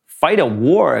 fight a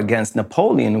war against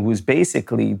Napoleon, who's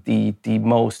basically the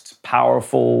most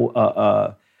powerful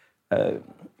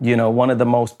one of the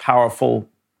most powerful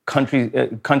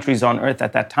countries on earth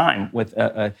at that time, with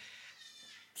a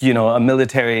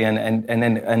military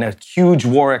and a huge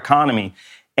war economy.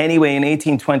 Anyway, in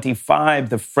 1825,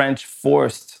 the French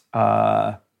forced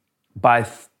by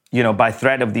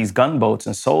threat of these gunboats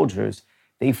and soldiers,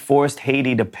 they forced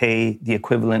Haiti to pay the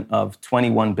equivalent of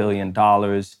 $21 billion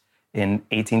in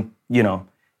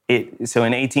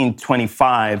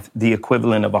 1825, the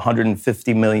equivalent of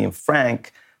 150 million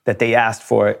francs that they asked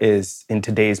for is, in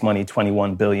today's money,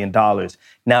 $21 billion.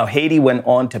 Now, Haiti went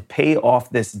on to pay off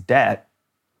this debt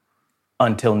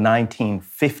until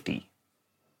 1950.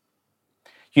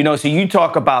 So you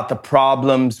talk about the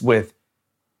problems with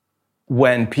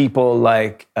when people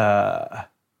like Ta-Nehisi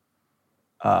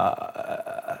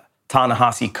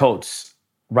Coates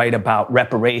write about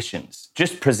reparations,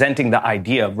 just presenting the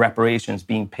idea of reparations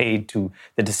being paid to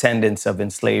the descendants of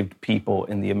enslaved people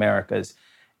in the Americas.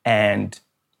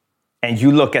 And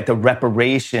you look at the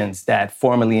reparations that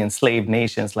formerly enslaved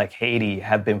nations like Haiti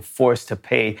have been forced to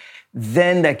pay,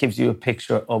 then that gives you a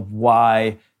picture of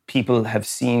why people have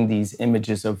seen these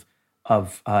images of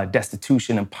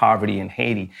destitution and poverty in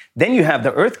Haiti. Then you have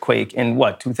the earthquake in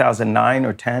 2009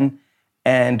 or 10?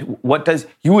 And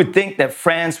you would think that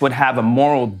France would have a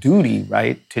moral duty,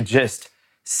 right, to just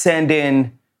send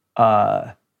in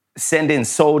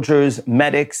soldiers,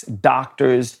 medics,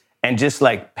 doctors, and just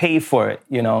pay for it,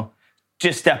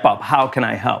 Just step up. How can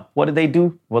I help? What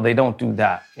do? Well, they don't do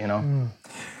that,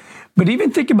 But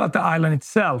even think about the island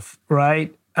itself,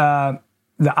 right?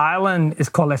 The island is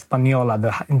called Española,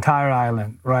 the entire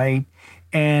island, right?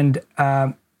 And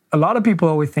a lot of people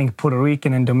always think Puerto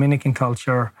Rican and Dominican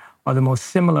culture are the most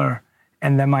similar,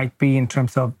 and that might be in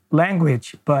terms of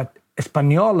language, but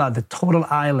Española, the total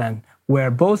island, where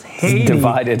both Haiti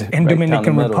and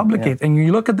Dominican Republic is. And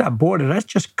you look at that border, that's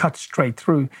just cut straight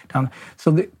through down. So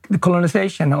the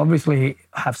colonization obviously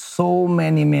have so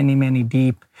many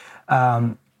deep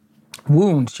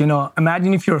wounds.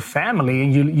 Imagine if you're a family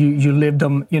and you lived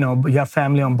on, you have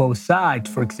family on both sides,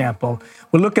 for example.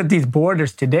 We'll look at these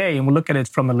borders today and we'll look at it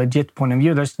from a legit point of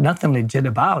view. There's nothing legit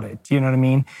about it. You know what I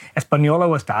mean? Española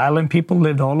was the island. People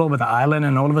lived all over the island,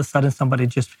 and all of a sudden somebody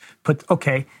just put,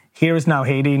 okay, here is now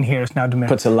Haiti and here is now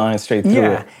Dominican. Puts a line straight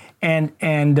through it.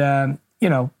 And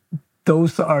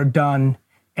those are done,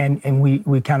 and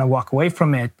we kind of walk away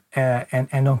from it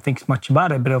and don't think much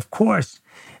about it. But of course,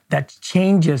 that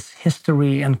changes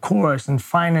history and course and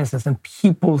finances and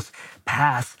people's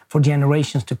past for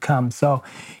generations to come. So,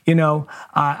 and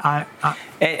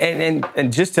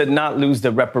just to not lose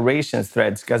the reparations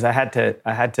threads, because I had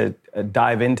to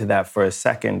dive into that for a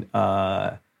second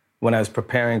when I was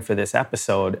preparing for this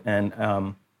episode.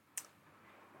 And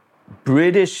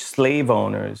British slave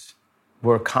owners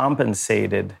were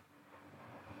compensated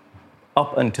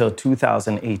up until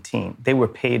 2018. They were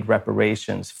paid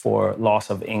reparations for loss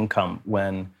of income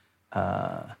when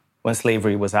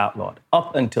slavery was outlawed.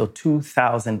 Up until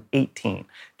 2018.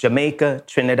 Jamaica,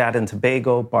 Trinidad and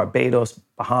Tobago, Barbados,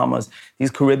 Bahamas,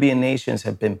 these Caribbean nations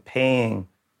have been paying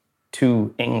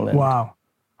to England. Wow.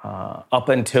 Up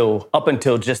until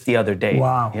just the other day.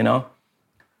 Wow.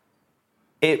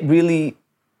 It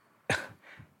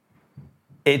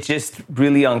just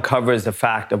really uncovers the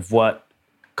fact of what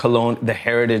the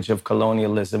heritage of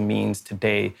colonialism means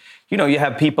today. You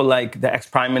have people like the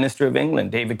ex-Prime Minister of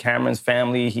England, David Cameron's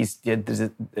family. He's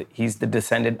the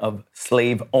descendant of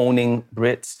slave-owning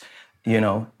Brits,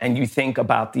 And you think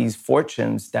about these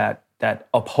fortunes that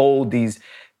uphold these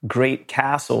great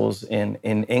castles in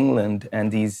England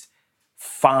and these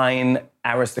fine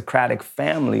aristocratic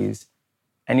families,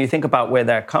 and you think about where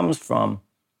that comes from.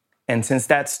 And since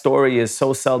that story is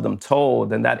so seldom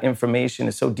told and that information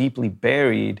is so deeply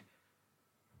buried,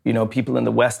 people in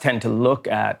the West tend to look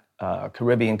at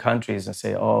Caribbean countries and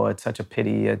say, oh, it's such a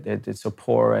pity, it's so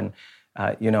poor, and,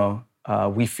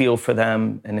 we feel for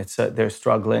them, and they're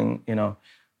struggling,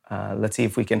 let's see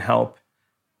if we can help.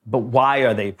 But why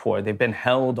are they poor? They've been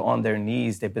held on their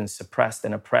knees. They've been suppressed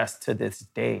and oppressed to this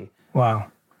day.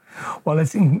 Wow. Well,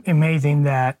 it's amazing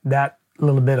that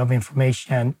little bit of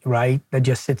information, right, that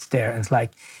just sits there. And it's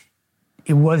like,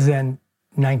 it wasn't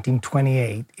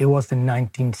 1928, it wasn't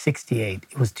 1968,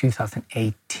 it was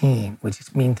 2018, which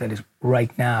just means that it's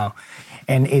right now.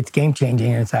 And it's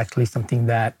game-changing, and it's actually something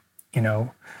that,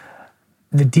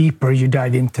 the deeper you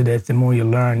dive into this, the more you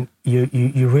learn,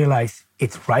 you realize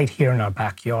it's right here in our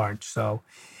backyard. So,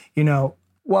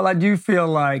 while I do feel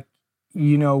like,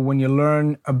 when you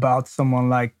learn about someone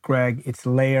like Greg, it's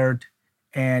layered.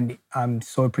 And I'm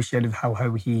so appreciative how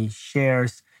he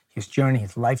shares his journey,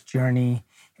 his life journey.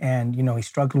 And, he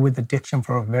struggled with addiction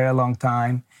for a very long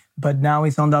time, but now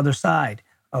he's on the other side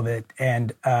of it.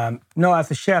 And as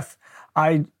a chef,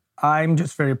 I'm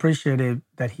just very appreciative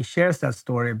that he shares that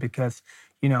story because,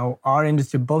 our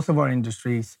industry, both of our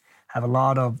industries have a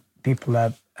lot of people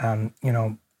that,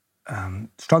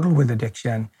 struggle with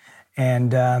addiction.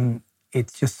 And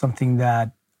it's just something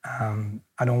that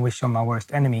I don't wish on my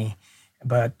worst enemy.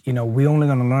 But, we're only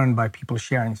going to learn by people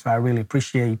sharing. So I really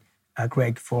appreciate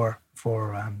Greg for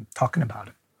talking about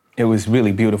it. It was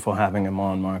really beautiful having him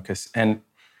on, Marcus. And,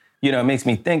 it makes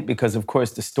me think because, of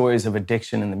course, the stories of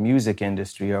addiction in the music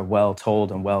industry are well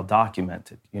told and well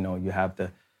documented. You have the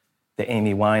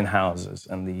Amy Winehouses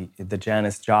and the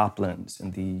Janis Joplins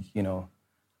and the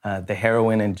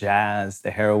heroine in jazz,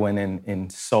 the heroine in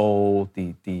soul,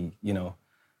 the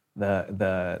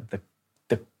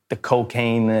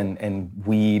cocaine and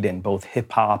weed and both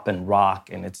hip hop and rock.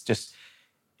 And it's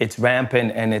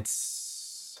rampant and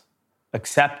it's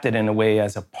accepted in a way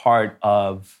as a part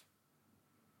of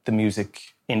the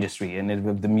music industry and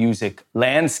of the music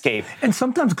landscape. And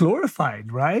sometimes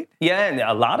glorified, right? Yeah, and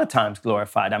a lot of times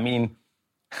glorified. I mean,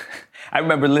 I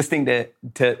remember listening to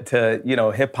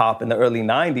hip hop in the early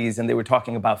 90s and they were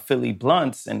talking about Philly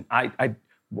blunts and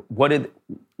what do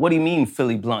you mean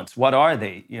Philly blunts? What are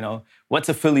they? What's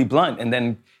a Philly blunt? And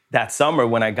then that summer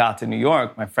when I got to New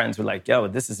York, my friends were like, yo,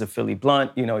 this is a Philly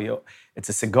blunt. It's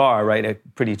a cigar, right? A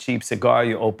pretty cheap cigar.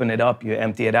 You open it up, you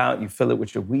empty it out, you fill it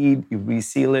with your weed, you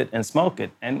reseal it and smoke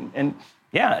it. And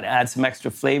yeah, it adds some extra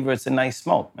flavor. It's a nice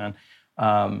smoke, man.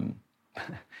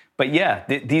 But yeah,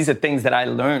 these are things that I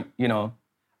learned,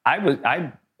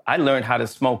 I learned how to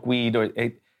smoke weed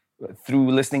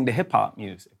through listening to hip hop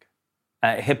music.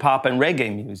 Hip hop and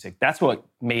reggae music. That's what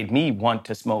made me want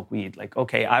to smoke weed. Like,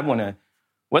 okay, I want to.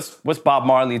 What's Bob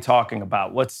Marley talking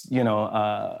about? What's Guru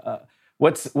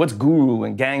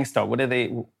and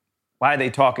Gangstar? Why are they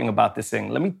talking about this thing?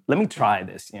 Let me try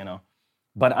this.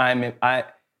 But I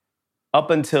up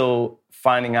until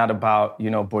finding out about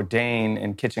Bourdain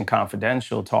and Kitchen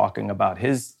Confidential talking about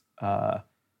his what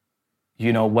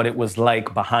it was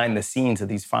like behind the scenes of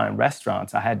these fine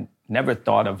restaurants. I had never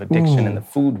thought of addiction in the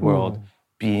food world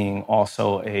being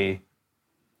also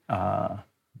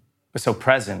so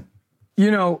present.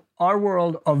 our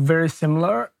world are very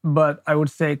similar, but I would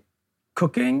say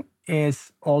cooking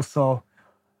is also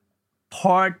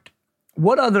part.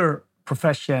 What other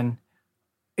profession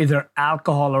is there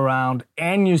alcohol around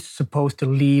and you're supposed to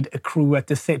lead a crew at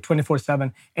the same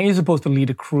 24/7 and you're supposed to lead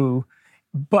a crew,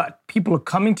 but people are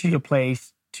coming to your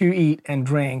place to eat and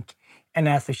drink, and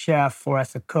as a chef or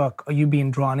as a cook, are you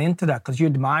being drawn into that? Because you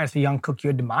admire, as a young cook, you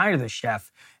admire the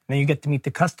chef, and then you get to meet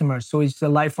the customers. So it's the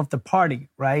life of the party,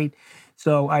 right?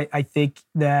 So I think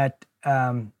that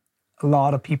a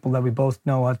lot of people that we both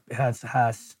know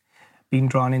has been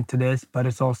drawn into this, but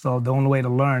it's also the only way to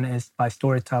learn is by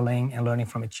storytelling and learning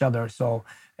from each other. So,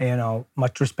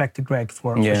 much respect to Greg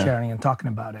for sharing and talking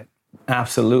about it.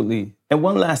 Absolutely. And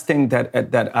one last thing that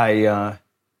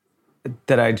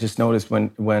I just noticed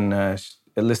when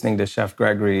listening to Chef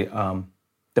Gregory,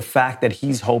 the fact that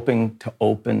he's hoping to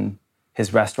open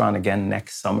his restaurant again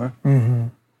next summer. Mm-hmm.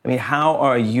 I mean, how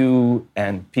are you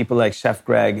and people like Chef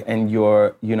Greg and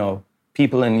your,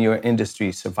 people in your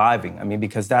industry surviving? I mean,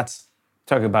 because that's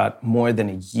talking about more than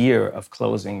a year of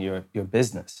closing your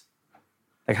business.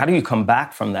 Like, how do you come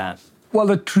back from that? Well,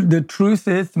 the truth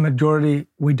is, the majority,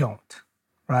 we don't,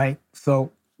 right?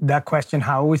 So that question,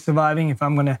 how are we surviving? If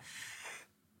I'm going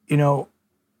to,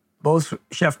 both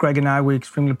Chef Greg and I, we're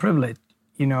extremely privileged.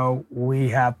 We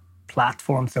have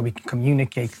platforms that we can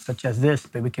communicate, such as this,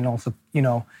 but we can also,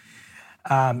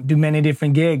 do many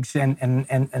different gigs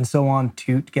and so on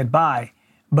to get by.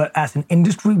 But as an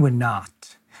industry, we're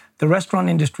not. The restaurant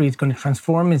industry is going to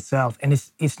transform itself, and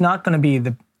it's not going to be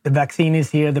the vaccine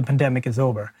is here, the pandemic is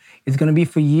over. It's going to be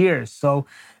for years. So,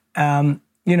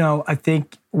 I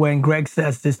think when Greg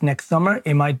says this next summer,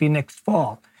 it might be next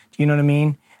fall. Do you know what I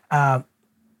mean?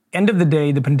 End of the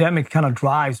day, the pandemic kind of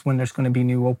drives when there's going to be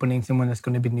new openings and when there's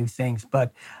going to be new things.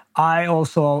 But I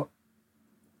also,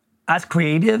 as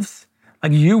creatives,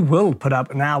 like, you will put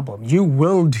up an album. You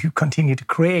will continue to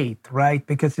create, right?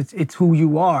 Because it's who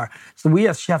you are. So we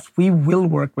as chefs, we will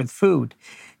work with food.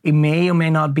 It may or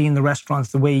may not be in the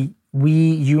restaurants the way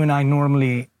you and I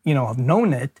normally, have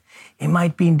known it. It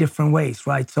might be in different ways,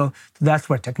 right? So that's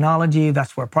where technology,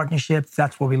 that's where partnerships,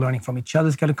 that's where we're learning from each other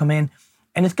is going to come in.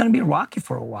 And it's going to be rocky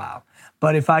for a while.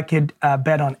 But if I could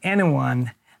bet on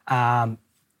anyone, I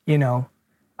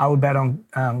would bet on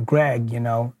Greg,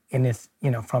 in his,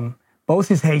 from both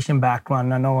his Haitian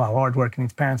background, I know how hardworking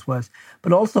his parents was,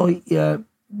 but also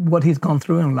what he's gone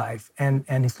through in life and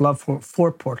his love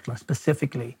for Portland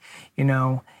specifically,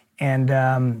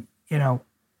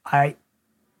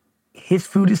 his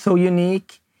food is so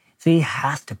unique, so he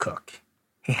has to cook.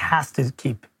 He has to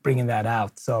keep bringing that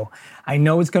out. So I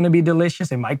know it's going to be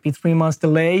delicious. It might be 3 months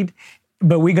delayed,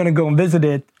 but we're going to go and visit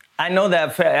it. I know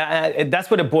that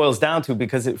that's what it boils down to,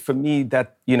 because for me,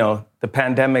 that, the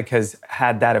pandemic has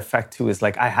had that effect too, is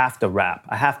like, I have to rap,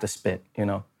 I have to spit,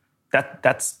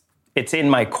 it's in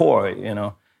my core,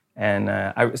 and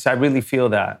so I really feel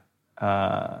that.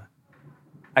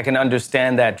 I can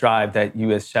understand that drive that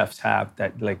you as chefs have,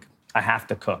 that like, I have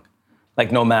to cook,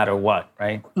 like no matter what,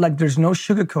 right? Like, there's no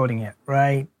sugarcoating it,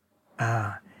 right?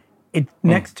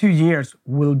 Next 2 years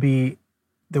will be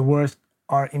the worst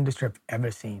our industry have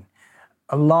ever seen.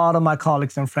 A lot of my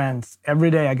colleagues and friends,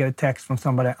 every day I get a text from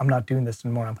somebody, I'm not doing this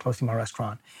anymore, I'm closing my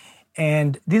restaurant.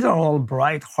 And these are all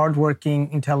bright,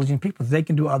 hardworking, intelligent people. They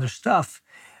can do other stuff.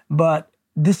 But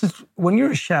this is, when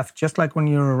you're a chef, just like when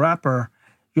you're a rapper,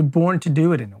 you're born to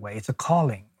do it in a way. It's a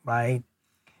calling, right?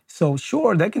 So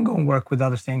sure, they can go and work with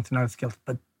other things and other skills,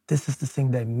 but this is the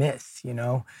thing they miss,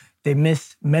 They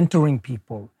miss mentoring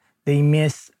people. They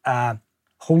miss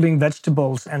holding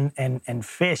vegetables and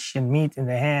fish and meat in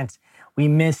their hands. We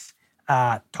miss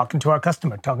talking to our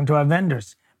customer, talking to our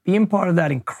vendors, being part of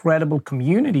that incredible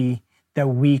community that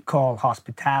we call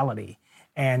hospitality.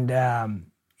 And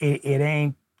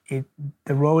the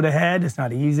road ahead is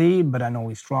not easy, but I know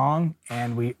we're strong,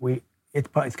 and it's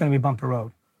going to be a bumpy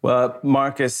road. Well,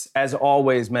 Marcus, as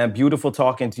always, man, beautiful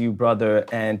talking to you, brother,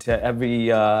 and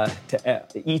to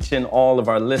each and all of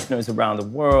our listeners around the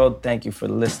world, thank you for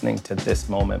listening to This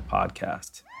Moment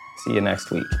podcast. See you next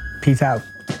week. Peace out.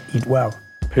 Eat well.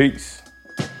 Peace.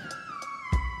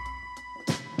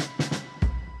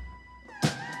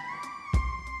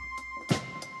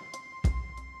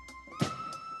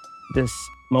 This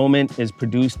Moment is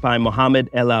produced by Mohammed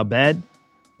El Abed.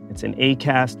 It's an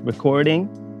Acast recording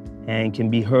and can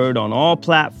be heard on all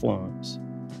platforms.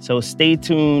 So stay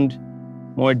tuned.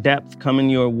 More depth coming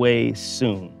your way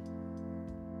soon.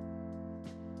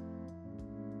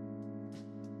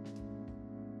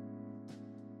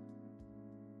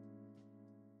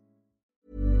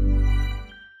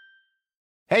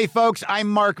 Hey, folks, I'm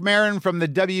Mark Maron from the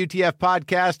WTF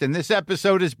Podcast, and this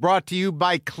episode is brought to you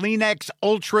by Kleenex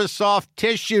Ultra Soft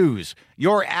Tissues,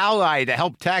 your ally to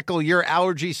help tackle your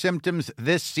allergy symptoms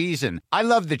this season. I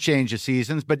love the change of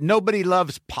seasons, but nobody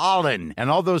loves pollen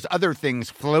and all those other things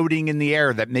floating in the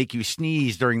air that make you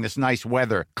sneeze during this nice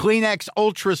weather. Kleenex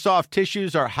Ultra Soft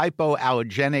Tissues are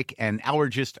hypoallergenic and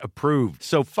allergist approved,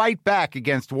 so fight back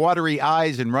against watery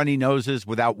eyes and runny noses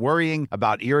without worrying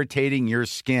about irritating your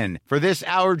skin. For this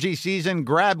allergy season,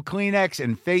 grab Kleenex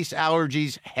and face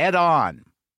allergies head on.